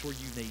place where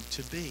you need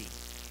to be.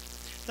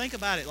 Think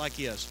about it like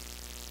this.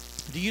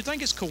 Do you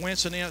think it's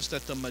coincidence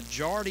that the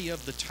majority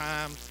of the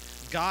time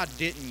God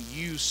didn't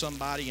use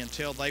somebody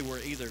until they were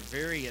either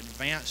very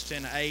advanced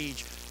in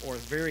age or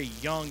very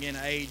young in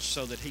age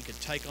so that he could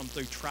take them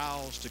through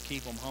trials to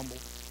keep them humble?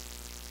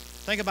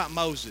 Think about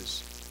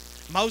Moses.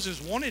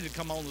 Moses wanted to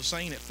come on the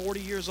scene at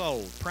 40 years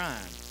old,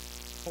 prime.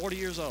 40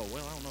 years old.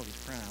 Well, I don't know if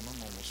he's prime.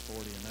 I'm almost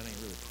 40, and that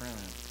ain't really prime.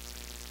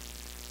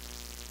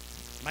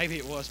 Maybe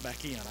it was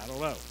back in. I don't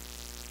know.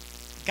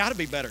 Got to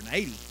be better than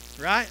 80,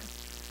 right?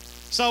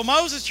 So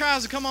Moses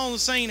tries to come on the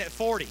scene at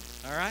 40,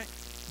 all right?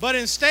 But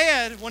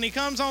instead, when he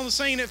comes on the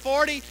scene at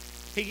 40,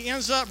 he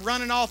ends up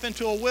running off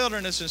into a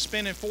wilderness and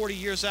spending 40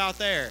 years out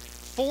there.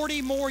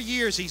 40 more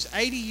years, he's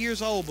 80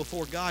 years old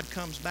before God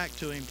comes back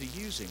to him to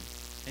use him.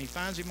 And he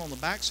finds him on the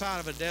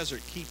backside of a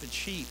desert keeping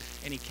sheep,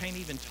 and he can't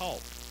even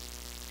talk.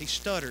 He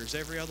stutters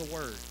every other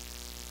word.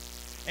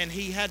 And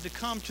he had to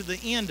come to the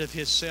end of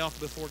himself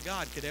before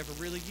God could ever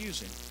really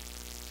use him.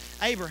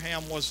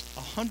 Abraham was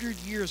 100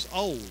 years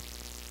old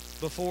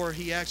before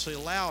he actually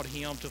allowed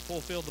him to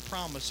fulfill the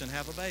promise and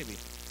have a baby.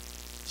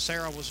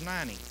 Sarah was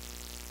 90.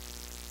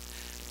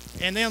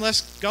 And then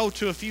let's go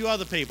to a few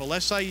other people.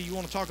 Let's say you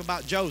want to talk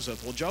about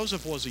Joseph. Well,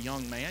 Joseph was a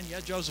young man.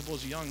 Yeah, Joseph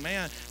was a young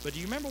man. But do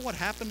you remember what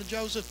happened to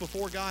Joseph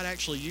before God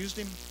actually used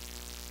him?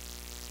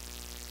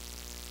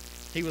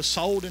 He was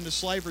sold into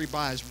slavery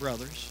by his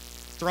brothers,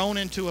 thrown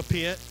into a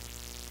pit.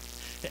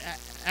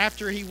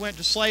 After he went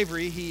to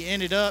slavery, he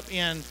ended up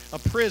in a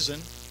prison.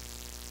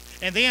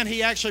 And then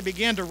he actually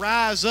began to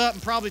rise up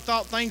and probably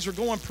thought things were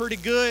going pretty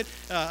good,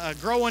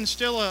 growing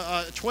still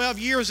 12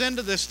 years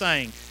into this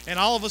thing. And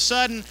all of a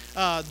sudden,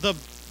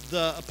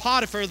 the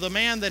Potiphar, the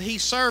man that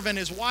he's serving,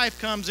 his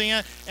wife comes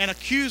in and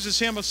accuses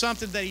him of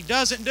something that he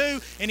doesn't do,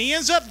 and he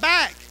ends up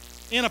back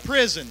in a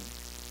prison.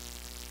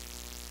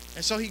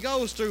 And so he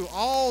goes through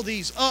all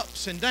these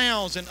ups and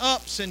downs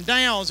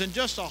and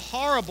just a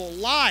horrible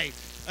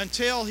life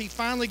until he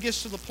finally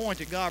gets to the point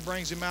that God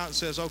brings him out and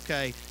says,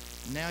 okay,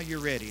 now you're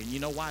ready. And you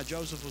know why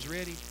Joseph was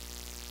ready?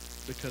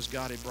 Because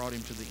God had brought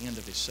him to the end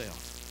of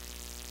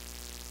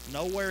himself.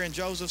 Nowhere in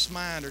Joseph's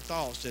mind or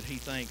thoughts did he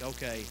think,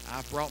 okay,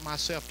 I've brought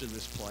myself to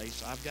this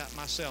place. I've got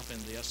myself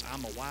in this.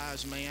 I'm a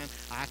wise man.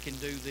 I can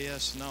do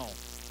this. No.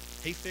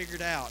 He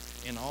figured out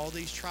in all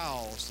these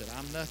trials that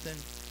I'm nothing.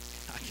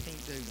 I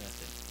can't do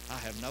nothing. I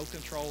have no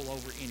control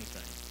over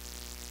anything.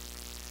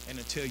 And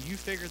until you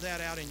figure that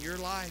out in your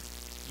life,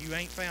 you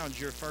ain't found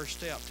your first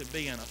step to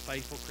being a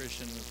faithful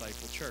Christian in a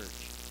faithful church.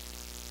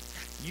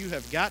 You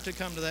have got to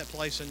come to that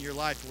place in your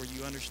life where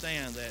you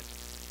understand that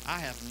I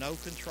have no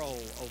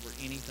control over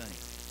anything.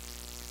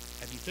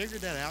 Have you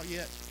figured that out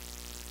yet?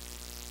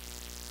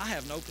 I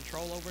have no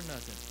control over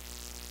nothing.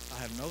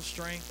 I have no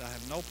strength. I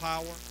have no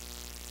power.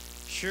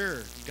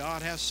 Sure,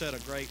 God has set a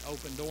great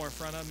open door in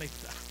front of me.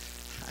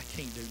 I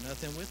can't do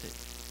nothing with it.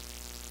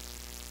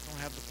 I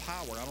don't have the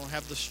power. I don't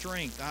have the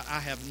strength. I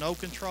have no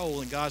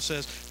control. And God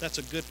says that's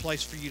a good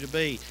place for you to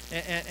be.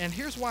 And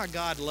here's why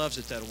God loves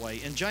it that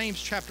way. In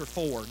James chapter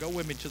 4, go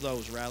with me to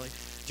those, Riley.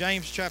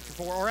 James chapter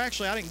 4, or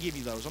actually I didn't give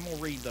you those. I'm going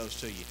to read those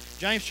to you.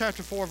 James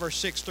chapter 4, verse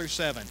 6 through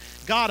 7.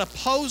 God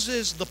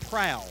opposes the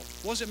proud.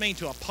 What does it mean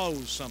to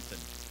oppose something?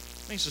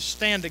 It means to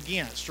stand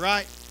against,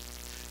 right?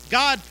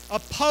 God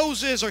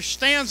opposes or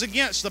stands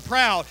against the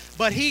proud,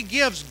 but He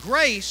gives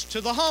grace to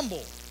the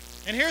humble.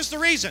 And here's the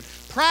reason.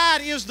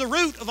 Pride is the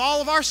root of all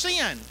of our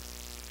sin.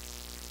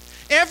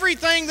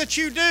 Everything that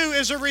you do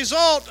is a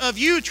result of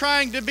you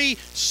trying to be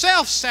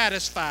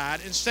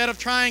self-satisfied instead of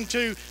trying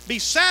to be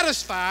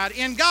satisfied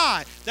in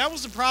God. That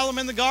was the problem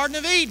in the Garden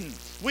of Eden.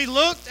 We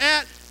looked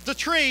at the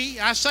tree.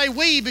 I say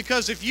we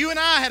because if you and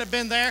I had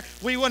been there,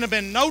 we wouldn't have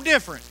been no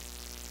different.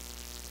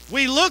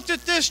 We looked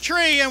at this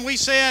tree and we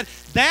said,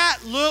 that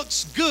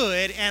looks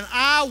good and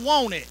I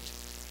want it.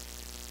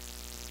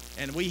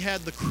 And we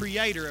had the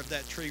creator of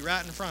that tree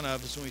right in front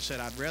of us, and we said,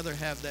 I'd rather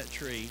have that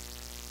tree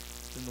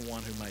than the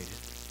one who made it.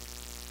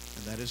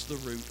 And that is the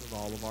root of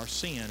all of our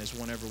sin, is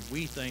whenever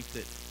we think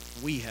that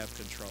we have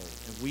control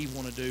and we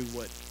want to do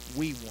what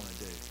we want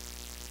to do.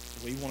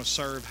 We want to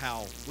serve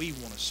how we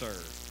want to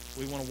serve.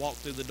 We want to walk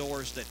through the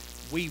doors that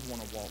we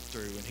want to walk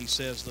through. And He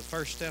says the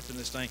first step in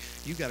this thing,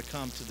 you got to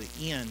come to the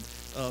end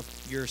of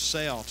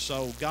yourself.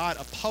 So God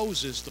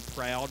opposes the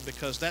proud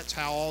because that's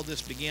how all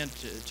this began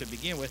to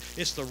begin with.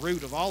 It's the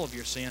root of all of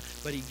your sin,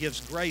 but He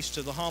gives grace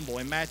to the humble.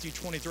 In Matthew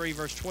 23,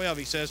 verse 12,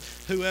 He says,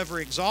 whoever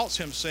exalts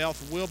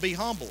himself will be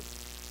humbled.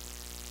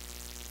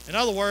 In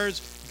other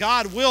words,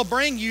 God will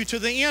bring you to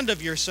the end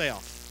of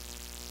yourself.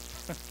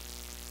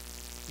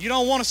 You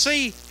don't want to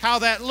see how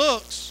that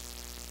looks,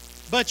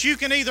 but you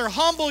can either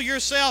humble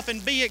yourself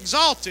and be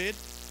exalted,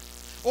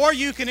 or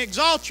you can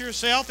exalt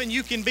yourself and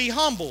you can be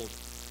humbled.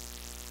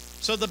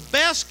 So the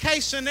best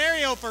case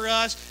scenario for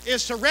us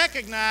is to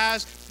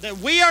recognize that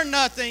we are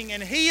nothing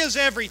and He is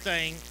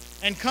everything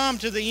and come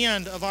to the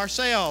end of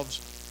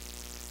ourselves.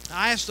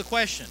 I ask the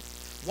question,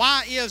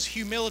 why is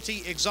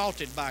humility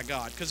exalted by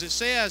God? Because it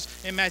says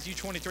in Matthew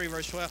 23,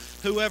 verse 12,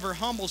 whoever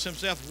humbles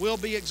himself will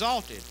be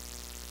exalted.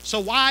 So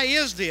why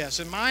is this?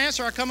 And my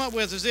answer I come up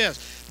with is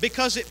this: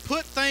 because it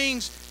put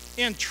things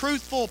in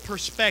truthful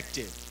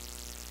perspective.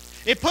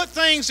 It put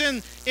things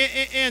in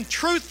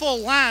truthful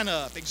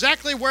lineup,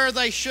 exactly where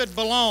they should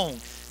belong.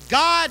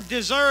 God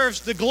deserves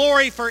the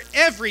glory for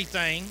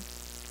everything,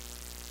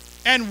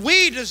 and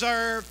we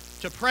deserve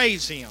to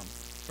praise Him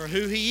for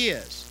who He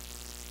is.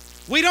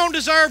 We don't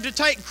deserve to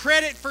take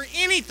credit for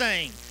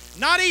anything,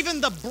 not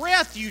even the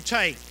breath you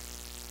take.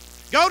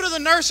 Go to the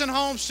nursing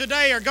homes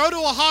today or go to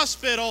a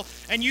hospital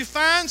and you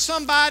find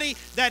somebody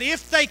that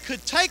if they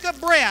could take a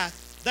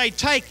breath, they'd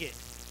take it.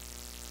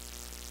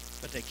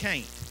 But they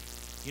can't.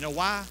 You know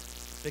why?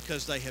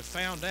 because they have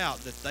found out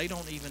that they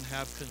don't even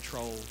have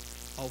control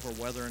over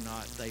whether or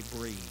not they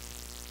breathe.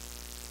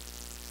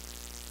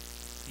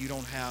 You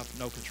don't have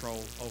no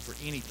control over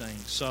anything.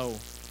 So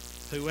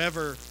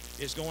whoever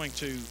is going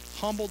to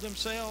humble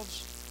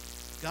themselves,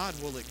 God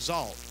will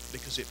exalt,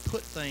 because it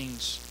put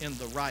things in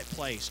the right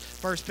place.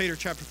 1 Peter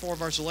chapter 4,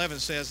 verse 11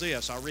 says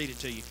this. I'll read it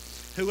to you.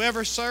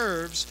 Whoever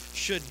serves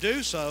should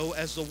do so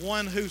as the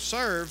one who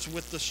serves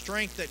with the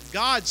strength that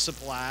God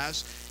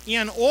supplies,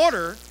 in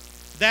order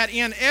that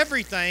in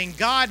everything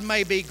God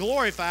may be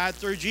glorified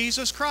through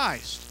Jesus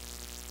Christ.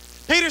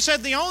 Peter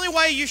said the only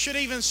way you should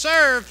even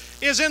serve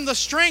is in the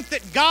strength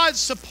that God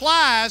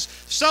supplies,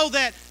 so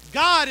that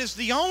God is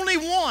the only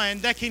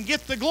one that can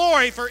get the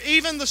glory for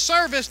even the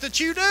service that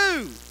you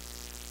do.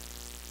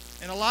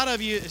 And a lot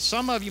of you,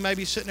 some of you may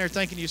be sitting there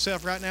thinking to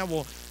yourself right now,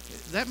 well,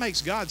 that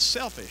makes God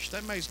selfish.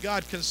 That makes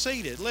God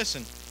conceited.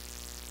 Listen,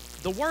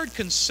 the word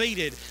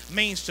conceited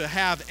means to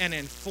have an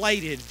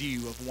inflated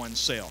view of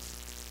oneself.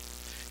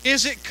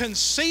 Is it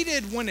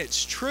conceited when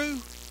it's true?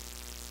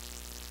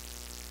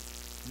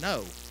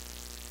 No.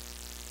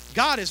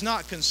 God is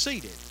not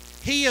conceited.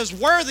 He is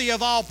worthy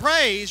of all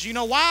praise. You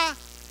know why?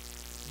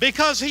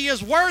 Because He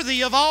is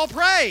worthy of all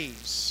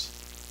praise.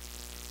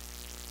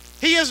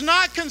 He is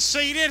not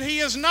conceited. He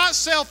is not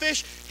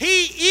selfish.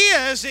 He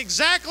is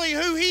exactly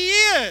who He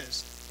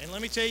is. And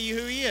let me tell you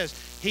who He is.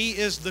 He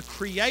is the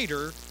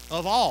creator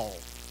of all.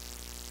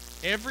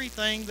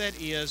 Everything that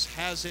is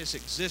has its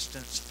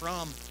existence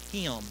from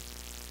Him.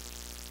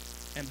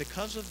 And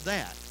because of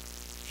that,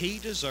 He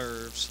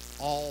deserves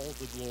all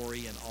the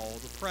glory and all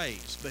the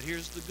praise. But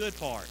here's the good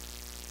part.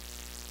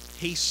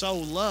 He so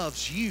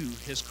loves you,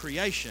 His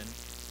creation,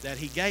 that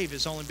He gave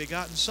His only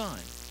begotten Son,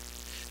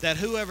 that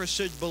whoever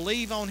should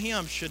believe on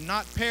Him should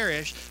not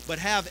perish, but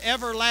have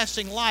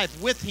everlasting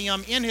life with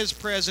Him in His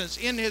presence,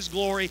 in His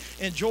glory,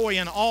 and joy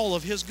in all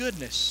of His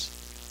goodness.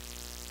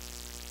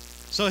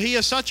 So He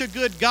is such a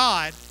good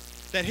God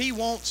that He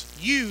wants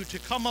you to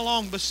come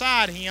along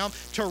beside Him,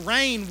 to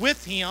reign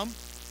with Him.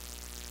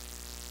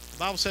 The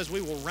Bible says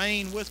we will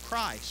reign with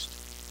Christ.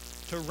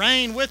 To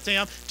reign with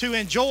Him, to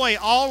enjoy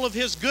all of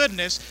His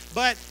goodness.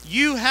 But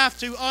you have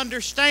to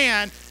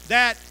understand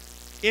that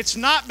it's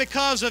not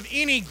because of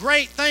any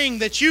great thing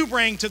that you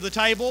bring to the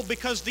table,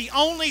 because the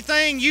only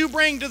thing you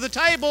bring to the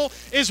table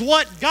is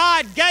what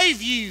God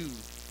gave you.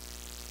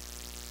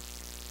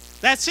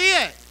 That's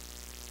it.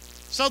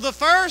 So the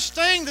first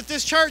thing that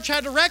this church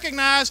had to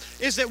recognize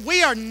is that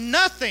we are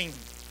nothing.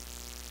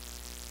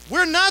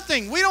 We're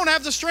nothing. We don't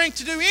have the strength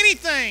to do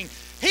anything.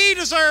 He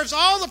deserves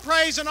all the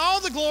praise and all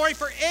the glory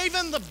for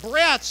even the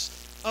breaths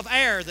of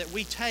air that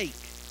we take.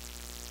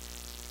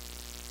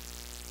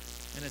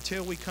 And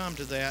until we come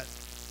to that,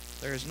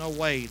 there is no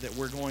way that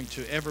we're going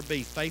to ever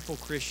be faithful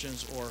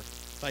Christians or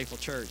faithful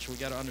church. We've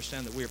got to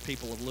understand that we are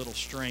people of little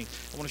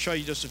strength. I want to show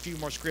you just a few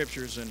more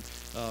scriptures, and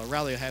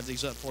Riley will have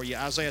these up for you.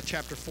 Isaiah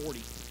chapter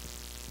 40.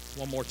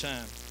 One more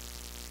time.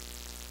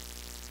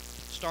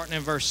 Starting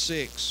in verse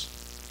 6.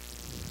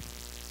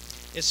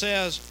 It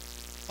says,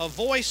 a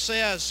voice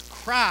says,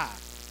 cry.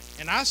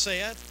 And I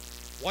said,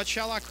 what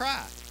shall I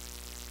cry?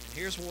 And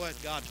here's what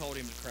God told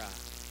him to cry.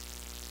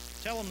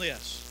 Tell him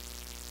this.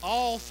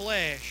 All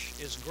flesh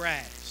is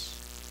grass.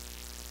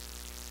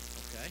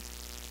 Okay?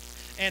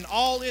 And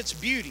all its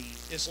beauty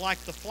is like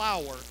the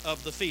flower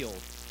of the field.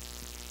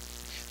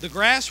 The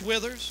grass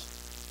withers,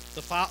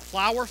 the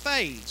flower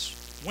fades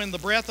when the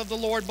breath of the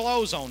Lord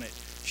blows on it.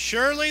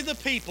 Surely the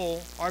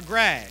people are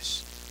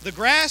grass. The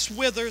grass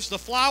withers, the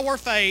flower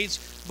fades,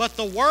 but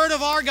the word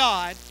of our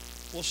God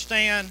will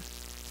stand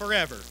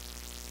forever.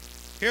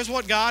 Here's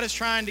what God is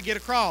trying to get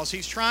across.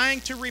 He's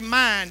trying to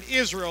remind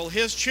Israel,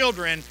 His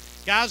children,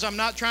 guys, I'm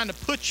not trying to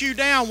put you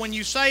down when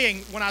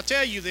I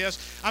tell you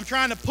this. I'm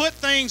trying to put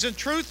things in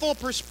truthful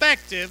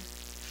perspective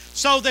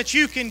so that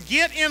you can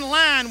get in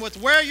line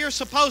with where you're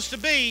supposed to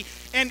be.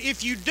 And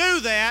if you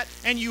do that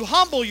and you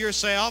humble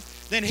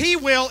yourself, then He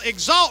will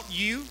exalt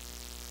you.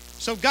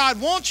 So God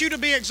wants you to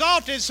be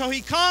exalted, so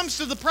He comes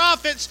to the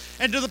prophets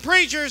and to the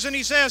preachers and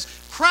He says,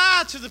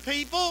 cry to the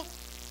people.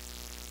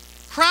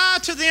 Cry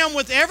to them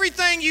with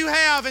everything you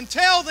have and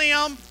tell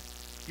them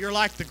you're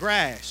like the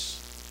grass.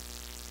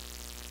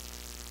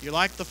 You're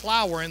like the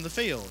flower in the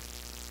field.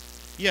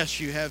 Yes,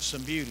 you have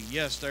some beauty.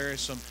 Yes, there is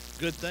some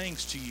good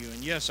things to you.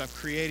 And yes, I've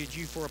created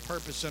you for a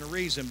purpose and a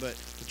reason. But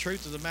the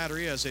truth of the matter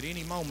is, at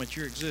any moment,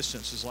 your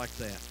existence is like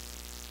that.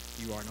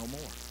 You are no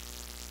more.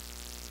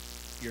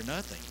 You're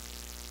nothing.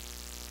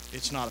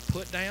 It's not a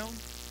put down.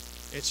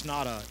 It's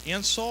not an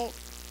insult.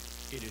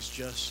 It is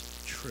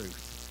just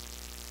truth.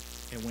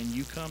 And when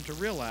you come to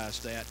realize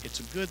that, it's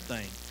a good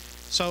thing.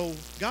 So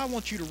God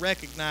wants you to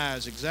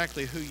recognize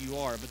exactly who you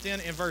are. But then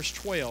in verse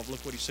 12,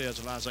 look what He says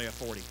of Isaiah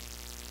 40.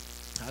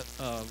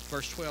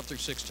 Verse 12 through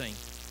 16.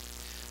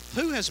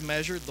 Who has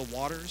measured the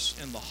waters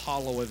in the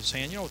hollow of His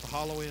hand? You know what the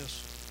hollow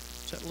is?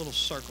 It's that little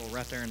circle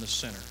right there in the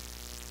center.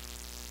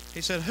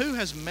 He said, who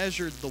has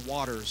measured the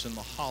waters in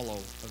the hollow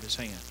of His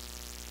hand?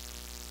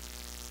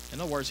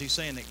 In other words, He's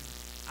saying that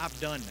I've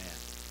done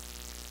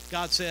that.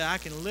 God said, I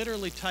can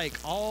literally take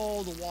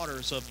all the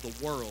waters of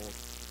the world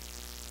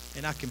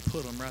and I can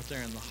put them right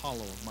there in the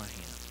hollow of my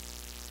hand.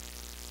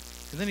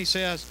 And then he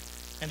says,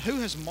 and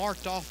who has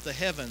marked off the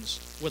heavens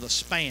with a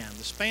span?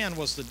 The span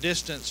was the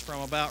distance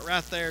from about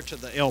right there to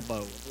the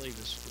elbow, I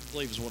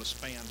believe is what a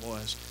span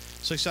was.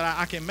 So he said,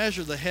 I can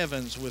measure the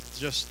heavens with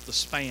just the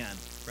span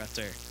right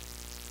there.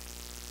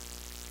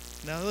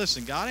 Now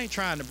listen, God ain't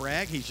trying to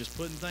brag. He's just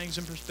putting things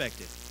in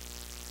perspective.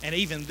 And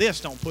even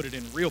this don't put it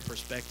in real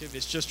perspective.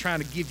 It's just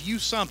trying to give you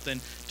something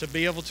to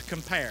be able to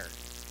compare.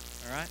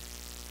 All right?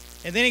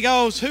 And then he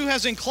goes, who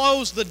has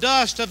enclosed the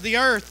dust of the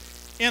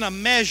earth in a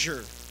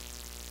measure?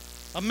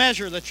 A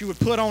measure that you would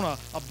put on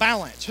a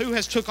balance. Who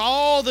has took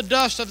all the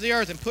dust of the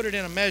earth and put it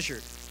in a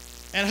measure?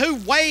 And who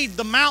weighed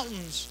the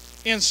mountains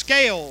in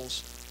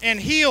scales and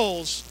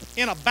hills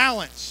in a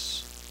balance?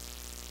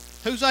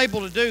 Who's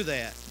able to do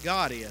that?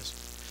 God is.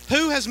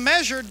 Who has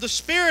measured the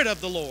Spirit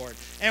of the Lord?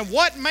 And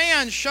what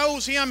man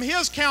shows him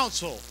his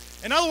counsel?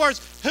 In other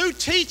words, who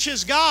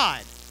teaches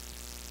God?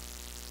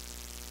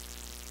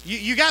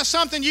 You got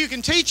something you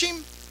can teach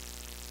him?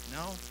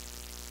 No.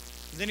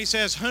 And then he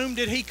says, whom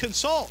did he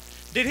consult?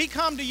 Did he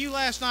come to you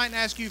last night and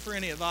ask you for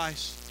any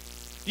advice?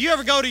 Do you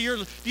ever go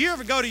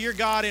to your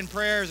God in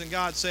prayers and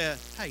God said,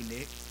 hey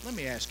Nick, let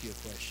me ask you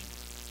a question.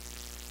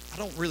 I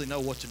don't really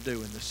know what to do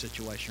in this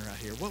situation right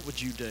here. What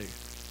would you do?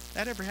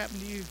 That ever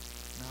happened to you?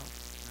 No,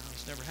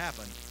 it's never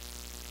happened.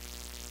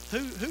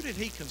 Who did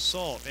he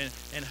consult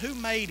and who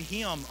made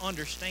him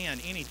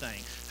understand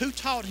anything? Who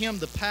taught him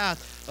the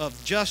path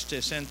of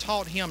justice and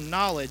taught him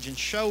knowledge and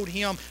showed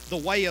him the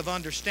way of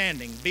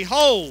understanding?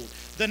 Behold,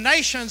 the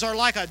nations are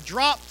like a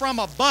drop from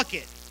a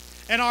bucket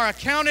and are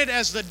accounted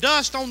as the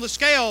dust on the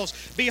scales.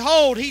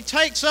 Behold, he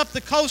takes up the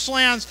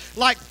coastlands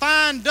like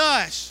fine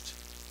dust.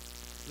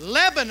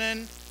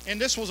 Lebanon, and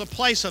this was a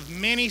place of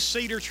many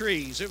cedar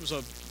trees. It was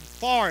a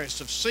forest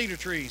of cedar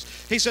trees.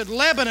 He said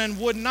Lebanon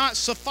would not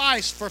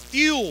suffice for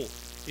fuel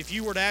if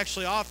you were to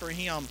actually offer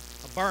him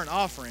a burnt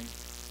offering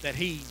that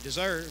he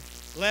deserved.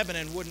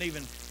 Lebanon wouldn't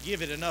even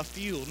give it enough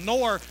fuel,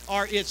 nor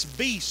are its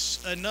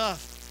beasts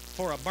enough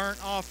for a burnt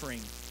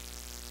offering.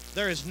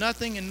 There is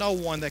nothing and no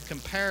one that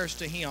compares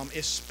to him,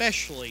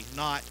 especially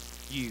not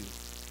you,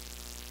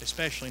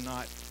 especially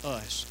not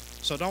us.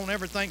 So don't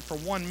ever think for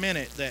 1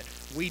 minute that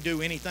we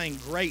do anything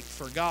great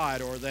for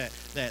God or that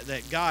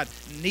God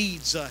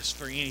needs us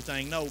for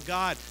anything. No,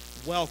 God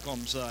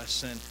welcomes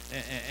us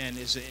and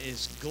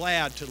is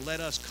glad to let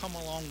us come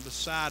along the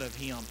side of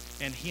him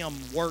and him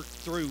work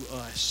through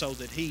us so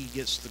that he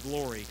gets the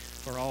glory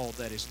for all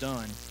that is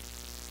done.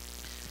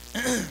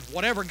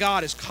 Whatever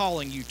God is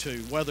calling you to,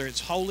 whether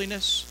it's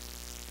holiness,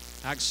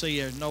 I can see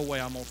there's no way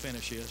I'm going to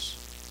finish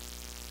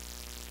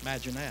this.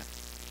 Imagine that.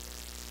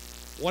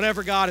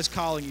 Whatever God is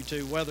calling you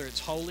to, whether it's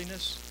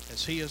holiness,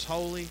 as he is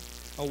holy,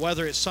 or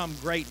whether it's some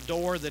great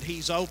door that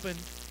he's opened,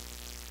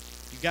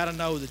 you got to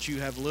know that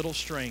you have little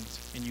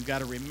strength and you got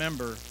to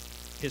remember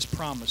his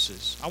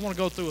promises. I want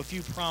to go through a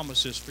few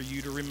promises for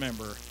you to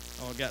remember.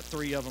 I got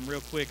 3 of them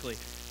real quickly.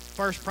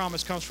 First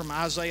promise comes from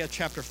Isaiah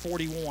chapter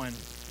 41,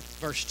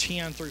 verse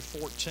 10 through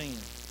 14.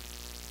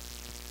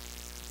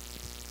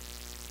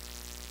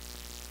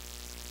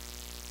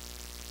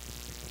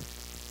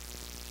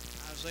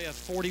 Isaiah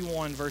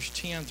 41, verse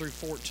 10 through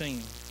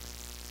 14.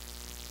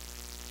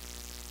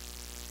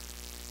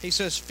 He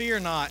says, fear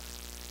not,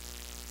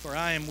 for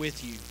I am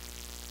with you.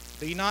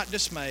 Be not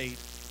dismayed,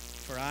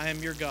 for I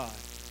am your God.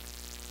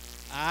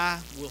 I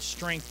will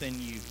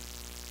strengthen you.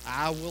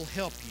 I will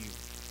help you.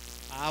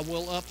 I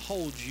will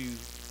uphold you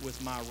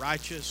with my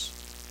righteous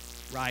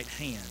right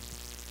hand.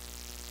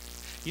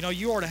 You know,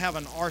 you ought to have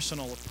an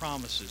arsenal of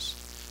promises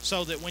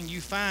so that when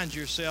you find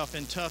yourself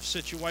in tough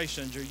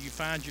situations or you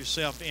find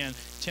yourself in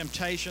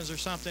temptations or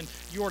something,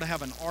 you ought to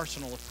have an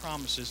arsenal of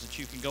promises that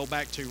you can go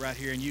back to right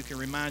here and you can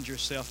remind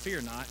yourself, fear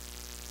not,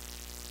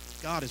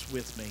 God is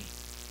with me.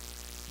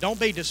 Don't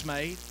be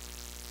dismayed.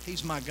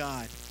 He's my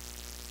God.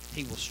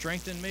 He will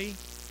strengthen me.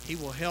 He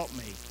will help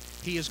me.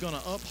 He is going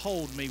to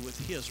uphold me with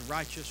his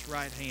righteous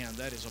right hand.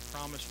 That is a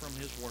promise from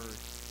his word.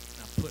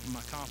 And I'm putting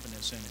my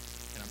confidence in it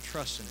and I'm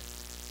trusting it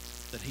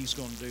that he's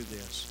going to do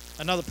this.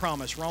 Another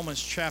promise,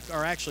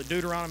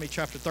 Deuteronomy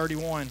chapter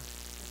 31.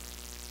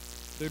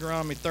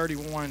 Deuteronomy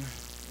 31,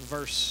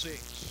 verse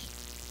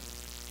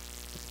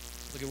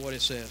 6. Look at what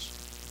it says.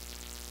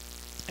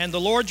 And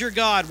the Lord your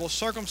God will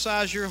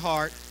circumcise your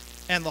heart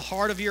and the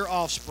heart of your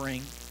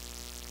offspring,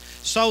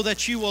 so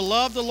that you will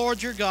love the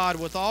Lord your God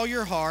with all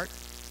your heart.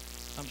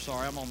 I'm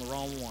sorry, I'm on the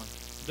wrong one.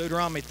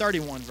 Deuteronomy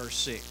 31, verse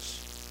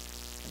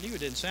 6. I knew it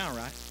didn't sound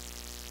right.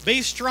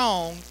 Be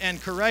strong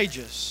and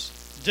courageous.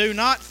 Do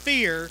not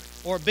fear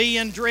or be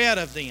in dread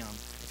of them.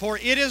 For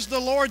it is the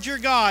Lord your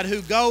God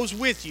who goes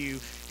with you.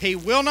 He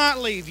will not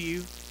leave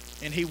you,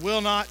 and he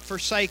will not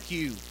forsake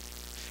you.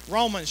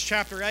 Romans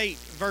chapter 8,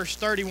 verse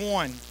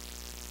 31.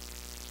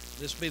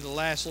 This will be the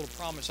last little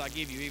promise I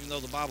give you, even though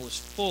the Bible is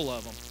full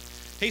of them.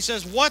 He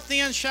says, what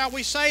then shall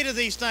we say to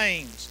these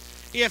things?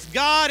 If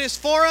God is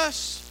for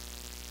us,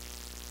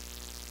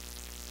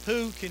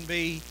 who can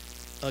be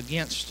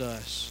against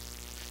us?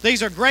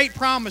 These are great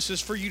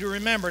promises for you to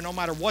remember no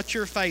matter what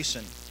you're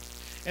facing.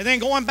 And then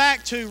going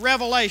back to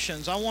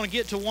Revelations, I want to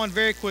get to one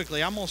very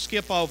quickly. I'm going to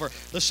skip over.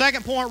 The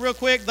second point real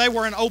quick, they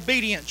were an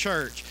obedient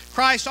church.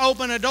 Christ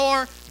opened a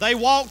door, they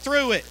walked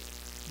through it.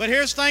 But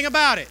here's the thing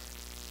about it.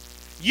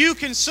 You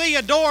can see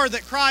a door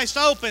that Christ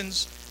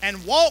opens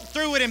and walk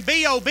through it and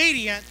be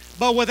obedient,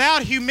 but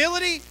without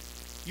humility,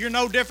 you're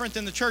no different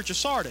than the church of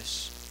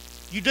Sardis.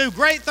 You do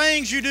great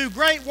things, you do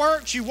great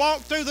works, you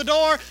walk through the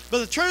door, but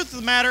the truth of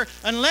the matter,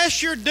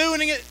 unless you're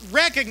doing it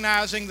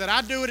recognizing that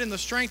I do it in the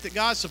strength that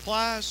God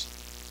supplies,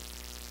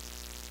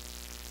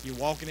 you're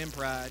walking in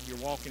pride, you're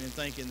walking in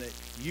thinking that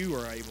you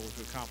are able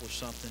to accomplish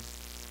something.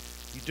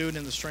 You do it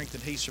in the strength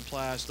that He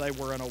supplies. They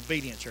were an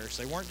obedient church.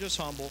 They weren't just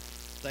humble,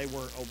 they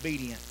were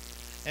obedient.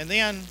 And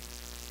then,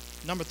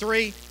 number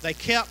 3, they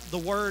kept the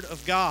Word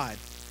of God.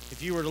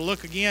 If you were to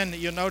look again,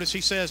 you'll notice he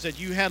says that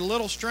you had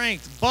little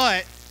strength,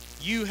 but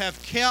you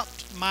have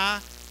kept my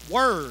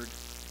word.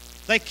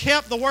 They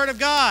kept the Word of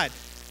God.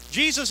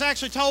 Jesus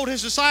actually told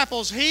His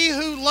disciples, he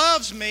who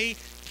loves me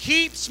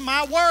keeps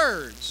my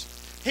words.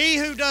 He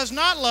who does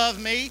not love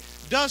me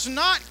does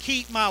not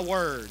keep my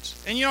words.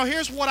 And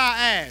here's what I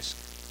ask.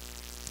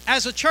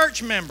 As a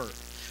church member,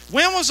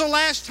 when was the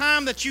last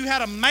time that you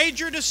had a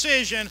major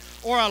decision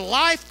or a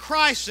life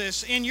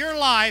crisis in your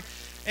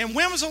life? And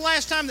when was the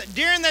last time that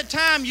during that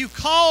time you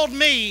called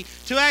me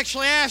to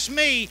actually ask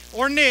me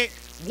or Nick,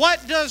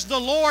 what does the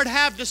Lord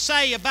have to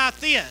say about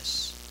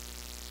this?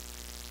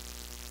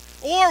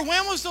 Or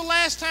when was the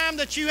last time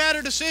that you had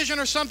a decision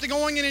or something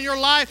going in your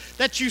life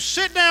that you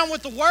sit down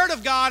with the Word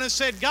of God and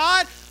said,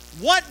 God,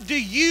 what do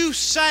you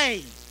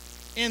say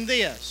in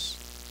this?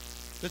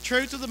 The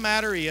truth of the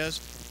matter is,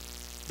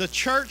 the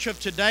church of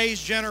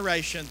today's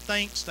generation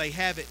thinks they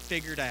have it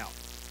figured out.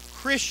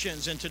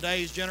 Christians in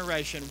today's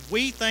generation,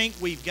 we think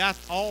we've got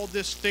all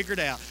this figured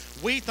out.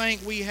 We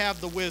think we have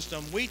the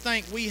wisdom. We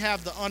think we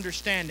have the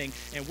understanding.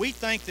 And we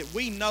think that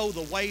we know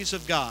the ways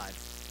of God.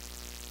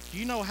 Do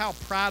you know how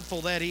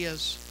prideful that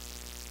is?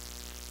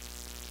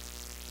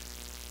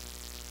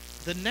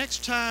 The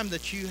next time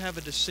that you have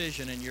a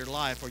decision in your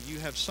life or you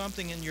have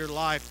something in your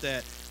life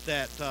that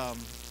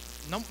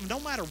no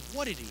matter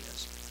what it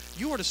is,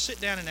 you are to sit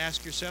down and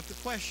ask yourself the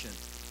question,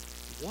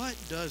 what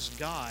does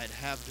God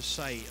have to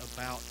say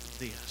about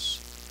this?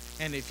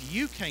 And if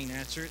you can't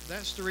answer it,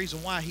 that's the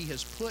reason why He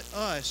has put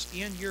us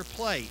in your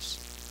place.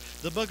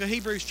 The book of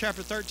Hebrews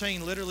chapter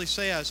 13 literally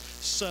says,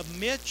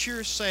 submit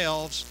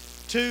yourselves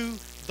to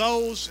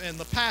those and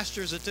the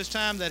pastors at this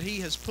time that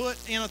He has put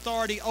in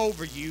authority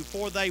over you,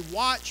 for they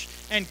watch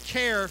and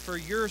care for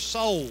your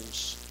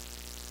souls.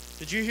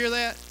 Did you hear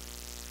that?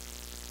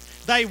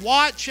 They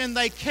watch and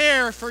they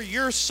care for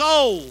your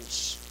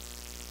souls.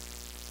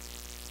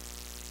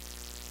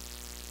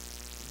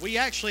 We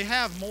actually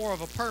have more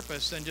of a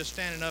purpose than just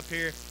standing up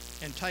here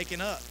and taking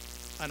up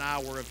an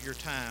hour of your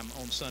time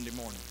on Sunday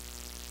morning.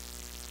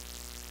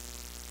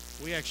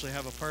 We actually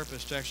have a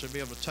purpose to actually be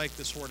able to take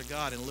this Word of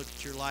God and look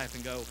at your life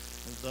and go,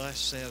 thus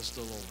says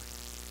the Lord.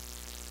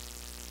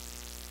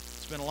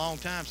 It's been a long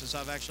time since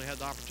I've actually had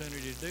the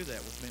opportunity to do that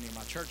with many of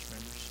my church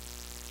members.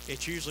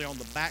 It's usually on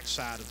the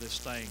backside of this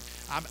thing.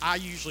 I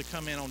usually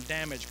come in on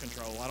damage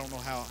control. I don't know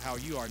how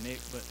you are, Nick,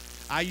 but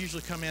I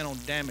usually come in on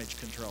damage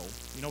control.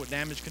 You know what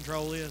damage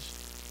control is?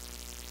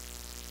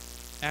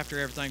 After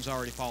everything's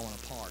already fallen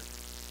apart.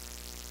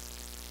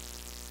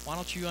 Why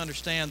don't you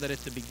understand that at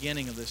the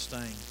beginning of this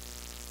thing,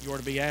 you ought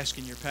to be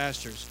asking your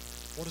pastors,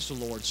 what does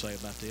the Lord say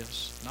about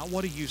this? Not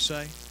what do you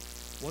say?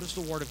 What does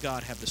the Word of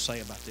God have to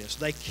say about this?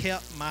 They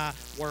kept my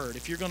word.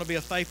 If you're going to be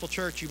a faithful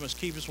church, you must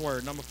keep His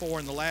word. Number 4,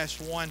 and the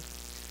last one,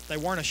 they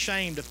weren't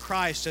ashamed of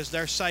Christ as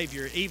their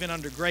Savior, even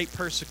under great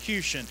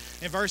persecution.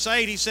 In verse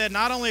 8, he said,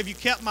 not only have you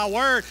kept my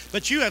word,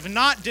 but you have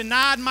not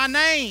denied my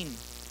name.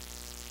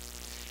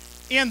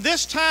 In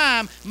this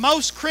time,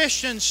 most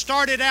Christians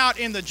started out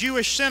in the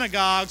Jewish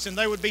synagogues and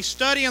they would be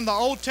studying the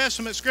Old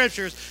Testament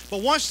scriptures.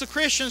 But once the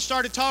Christians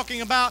started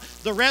talking about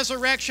the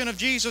resurrection of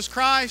Jesus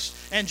Christ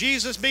and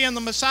Jesus being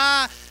the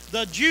Messiah,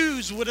 the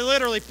Jews would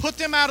literally put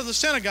them out of the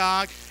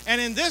synagogue. And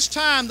in this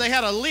time, they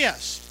had a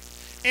list.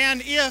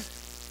 And if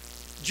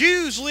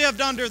Jews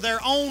lived under their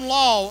own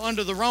law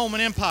under the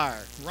Roman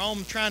Empire,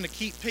 Rome trying to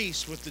keep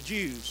peace with the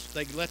Jews,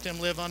 they let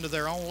them live under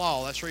their own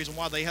law. That's the reason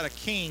why they had a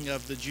king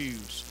of the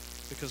Jews,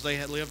 because they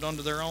had lived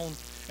under their own.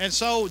 And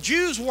so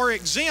Jews were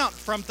exempt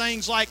from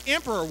things like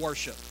emperor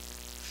worship.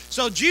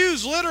 So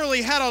Jews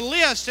literally had a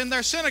list in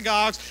their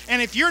synagogues,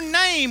 and if your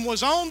name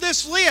was on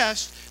this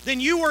list, then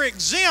you were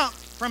exempt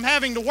from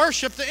having to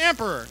worship the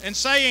emperor and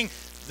saying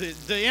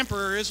the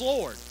emperor is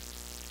Lord.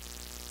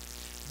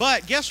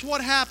 But guess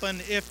what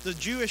happened if the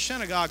Jewish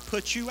synagogue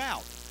put you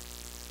out?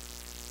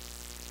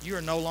 You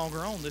are no longer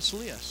on this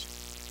list.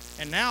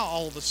 And now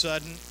all of a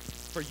sudden,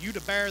 for you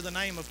to bear the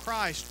name of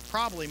Christ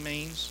probably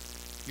means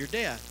you're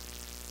dead.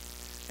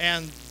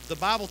 And the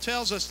Bible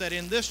tells us that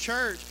in this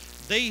church,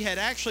 they had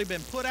actually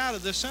been put out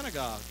of this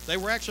synagogue. They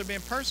were actually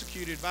being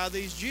persecuted by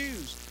these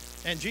Jews.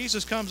 And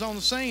Jesus comes on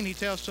the scene. He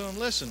tells to them,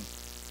 listen,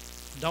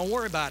 don't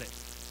worry about it,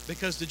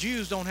 because the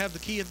Jews don't have the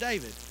key of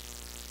David.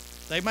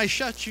 They may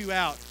shut you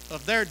out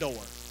of their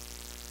door.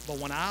 But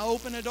when I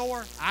open a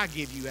door, I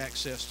give you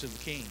access to the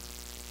King.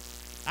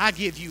 I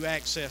give you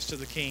access to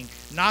the King,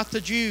 not the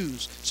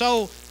Jews.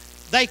 So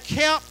they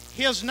kept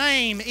His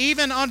name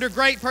even under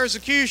great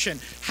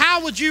persecution.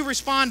 How would you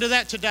respond to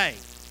that today?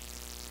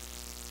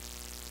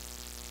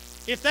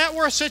 If that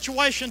were a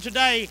situation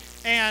today,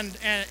 in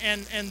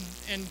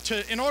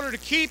order to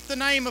keep the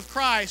name of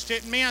Christ,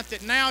 it meant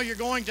that now you're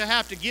going to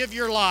have to give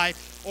your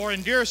life or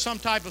endure some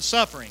type of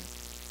suffering,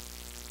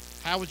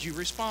 how would you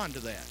respond to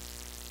that?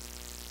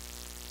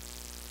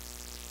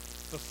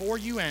 Before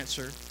you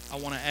answer, I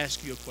want to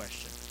ask you a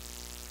question.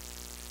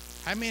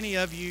 How many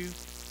of you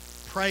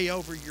pray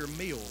over your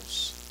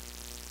meals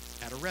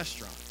at a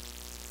restaurant?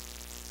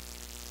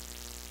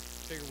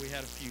 I figure we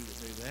had a few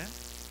that do that.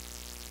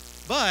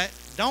 But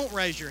don't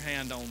raise your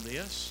hand on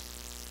this.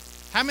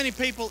 How many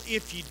people,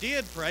 if you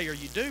did pray or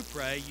you do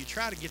pray, you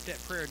try to get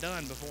that prayer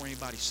done before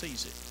anybody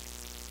sees it?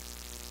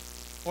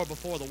 Or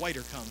before the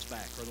waiter comes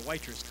back or the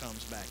waitress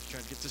comes back. You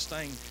try to get this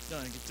thing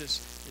done, get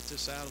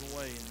this out of the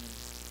way.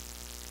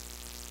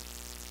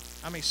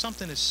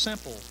 Something as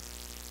simple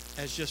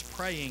as just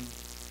praying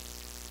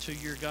to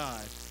your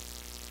God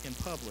in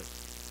public.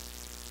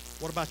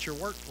 What about your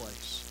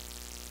workplace?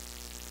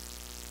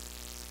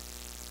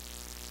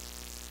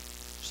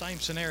 Same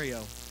scenario.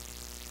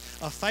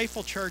 A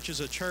faithful church is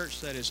a church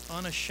that is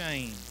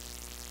unashamed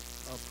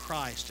of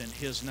Christ and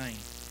His name.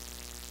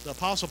 The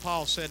Apostle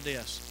Paul said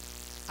this,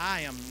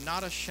 I am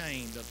not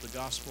ashamed of the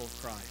gospel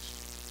of Christ,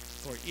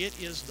 for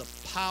it is the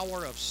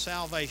power of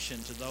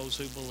salvation to those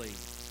who believe.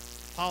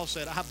 Paul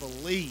said, I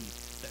believe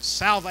that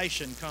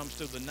salvation comes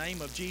through the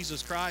name of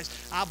Jesus Christ.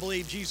 I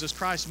believe Jesus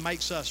Christ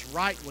makes us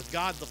right with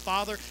God the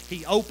Father.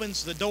 He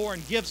opens the door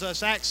and gives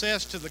us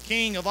access to the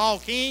King of all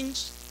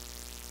kings.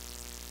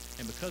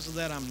 And because of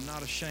that, I'm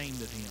not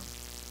ashamed of Him.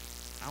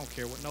 I don't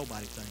care what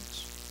nobody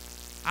thinks.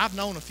 I've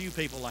known a few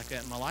people like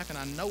that in my life, and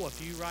I know a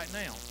few right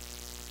now.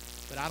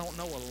 But I don't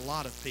know a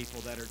lot of people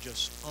that are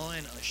just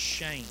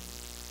unashamed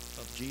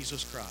of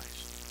Jesus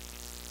Christ.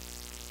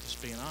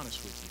 Just being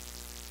honest with you.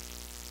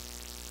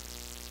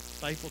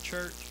 Faithful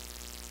church,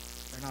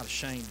 they're not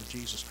ashamed of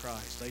Jesus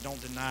Christ. They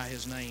don't deny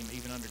His name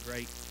even under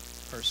great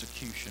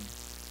persecution.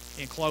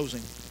 In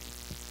closing,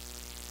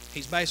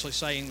 he's basically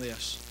saying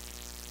this.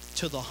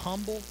 To the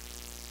humble,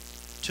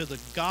 to the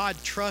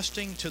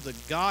God-trusting, to the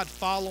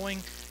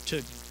God-following,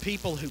 to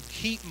people who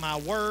keep my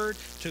word,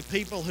 to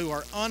people who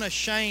are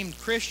unashamed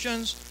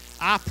Christians,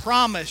 I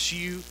promise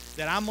you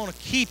that I'm going to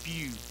keep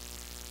you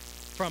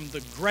from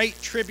the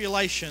great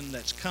tribulation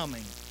that's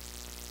coming.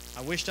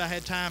 I wished I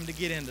had time to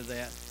get into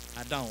that.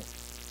 I don't.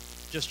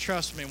 Just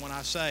trust me when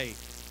I say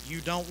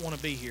you don't want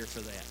to be here for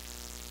that.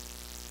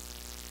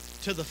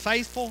 To the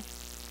faithful,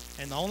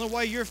 and the only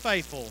way you're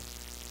faithful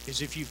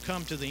is if you've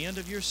come to the end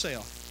of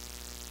yourself.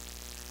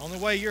 The only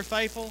way you're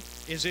faithful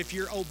is if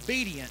you're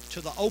obedient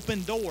to the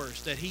open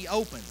doors that He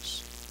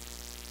opens.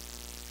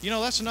 You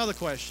know, that's another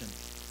question.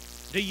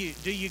 Do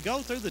you go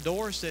through the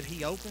doors that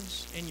He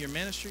opens in your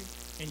ministry,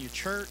 in your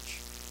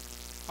church?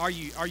 Are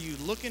you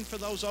looking for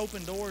those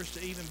open doors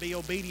to even be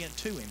obedient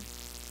to Him?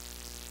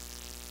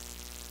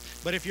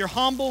 But if you're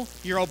humble,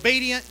 you're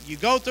obedient, you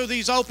go through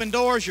these open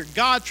doors, you're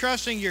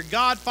God-trusting, you're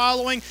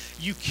God-following,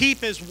 you keep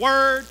His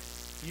word,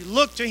 you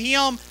look to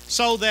Him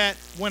so that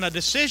when a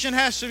decision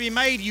has to be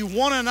made, you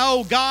want to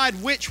know,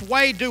 God, which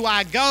way do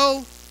I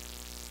go?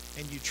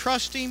 And you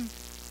trust Him,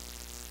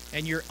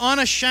 and you're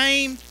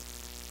unashamed.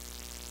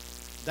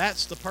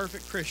 That's the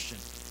perfect Christian,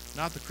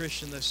 not the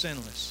Christian that's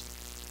sinless.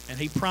 And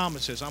He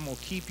promises, I'm going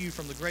to keep you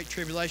from the great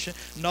tribulation.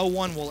 No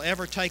one will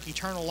ever take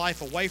eternal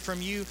life away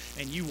from you,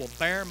 and you will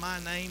bear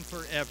my name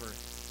forever.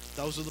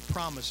 Those are the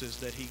promises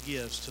that He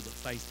gives to the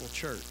faithful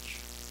church.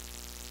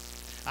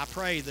 I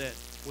pray that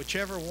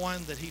whichever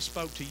one that He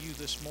spoke to you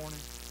this morning,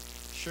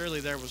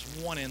 surely there was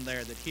one in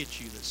there that hit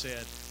you that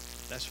said,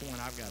 that's one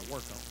I've got to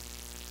work on.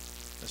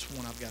 That's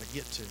one I've got to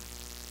get to.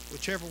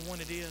 Whichever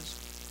one it is,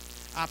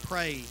 I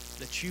pray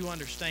that you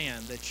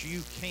understand that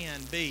you can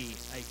be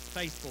a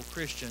faithful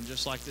Christian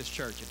just like this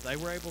church. If they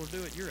were able to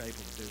do it, you're able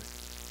to do it.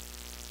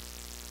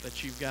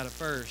 But you've got to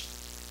first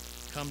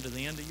come to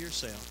the end of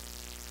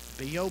yourself.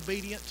 Be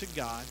obedient to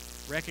God.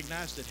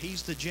 Recognize that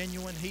He's the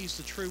genuine, He's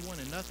the true one,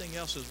 and nothing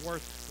else is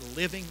worth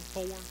living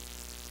for.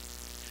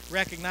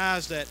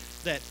 Recognize that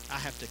I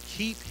have to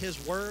keep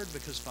His word,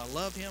 because if I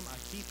love Him, I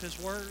keep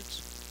His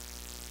words.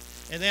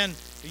 And then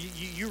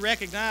you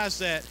recognize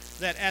that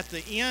at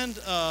the end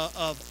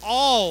of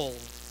all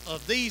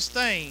of these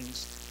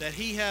things, that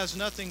He has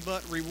nothing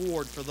but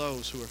reward for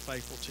those who are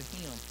faithful to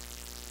Him.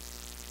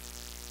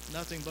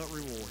 Nothing but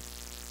reward.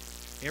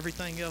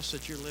 Everything else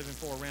that you're living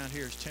for around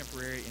here is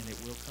temporary, and it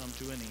will come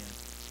to an end.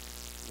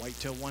 Wait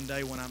till one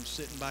day when I'm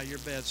sitting by your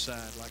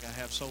bedside like I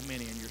have so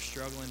many, and you're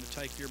struggling to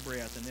take your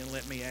breath, and then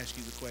let me ask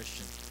you the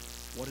question,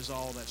 what is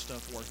all that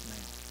stuff worth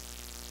now?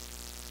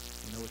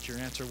 You know what your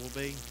answer will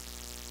be?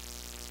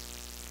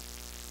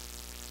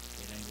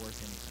 It ain't worth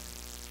anything.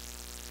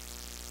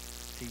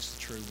 He's the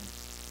true one.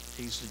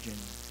 He's the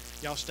genuine.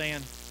 Y'all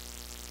stand.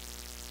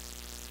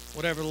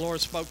 Whatever the Lord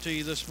spoke to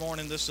you this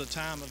morning, this is a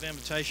time of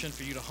invitation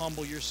for you to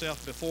humble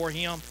yourself before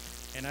Him.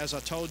 And as I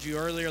told you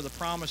earlier, the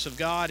promise of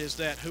God is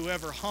that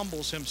whoever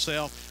humbles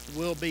himself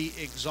will be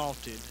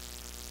exalted.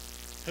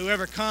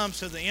 Whoever comes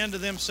to the end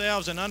of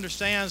themselves and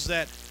understands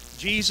that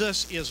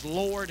Jesus is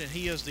Lord and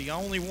He is the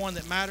only one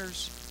that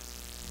matters,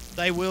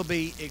 they will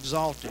be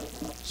exalted.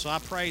 So I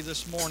pray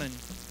this morning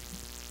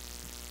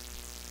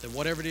that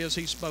whatever it is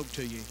He spoke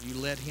to you, you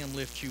let Him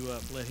lift you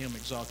up. Let Him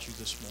exalt you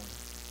this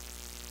morning.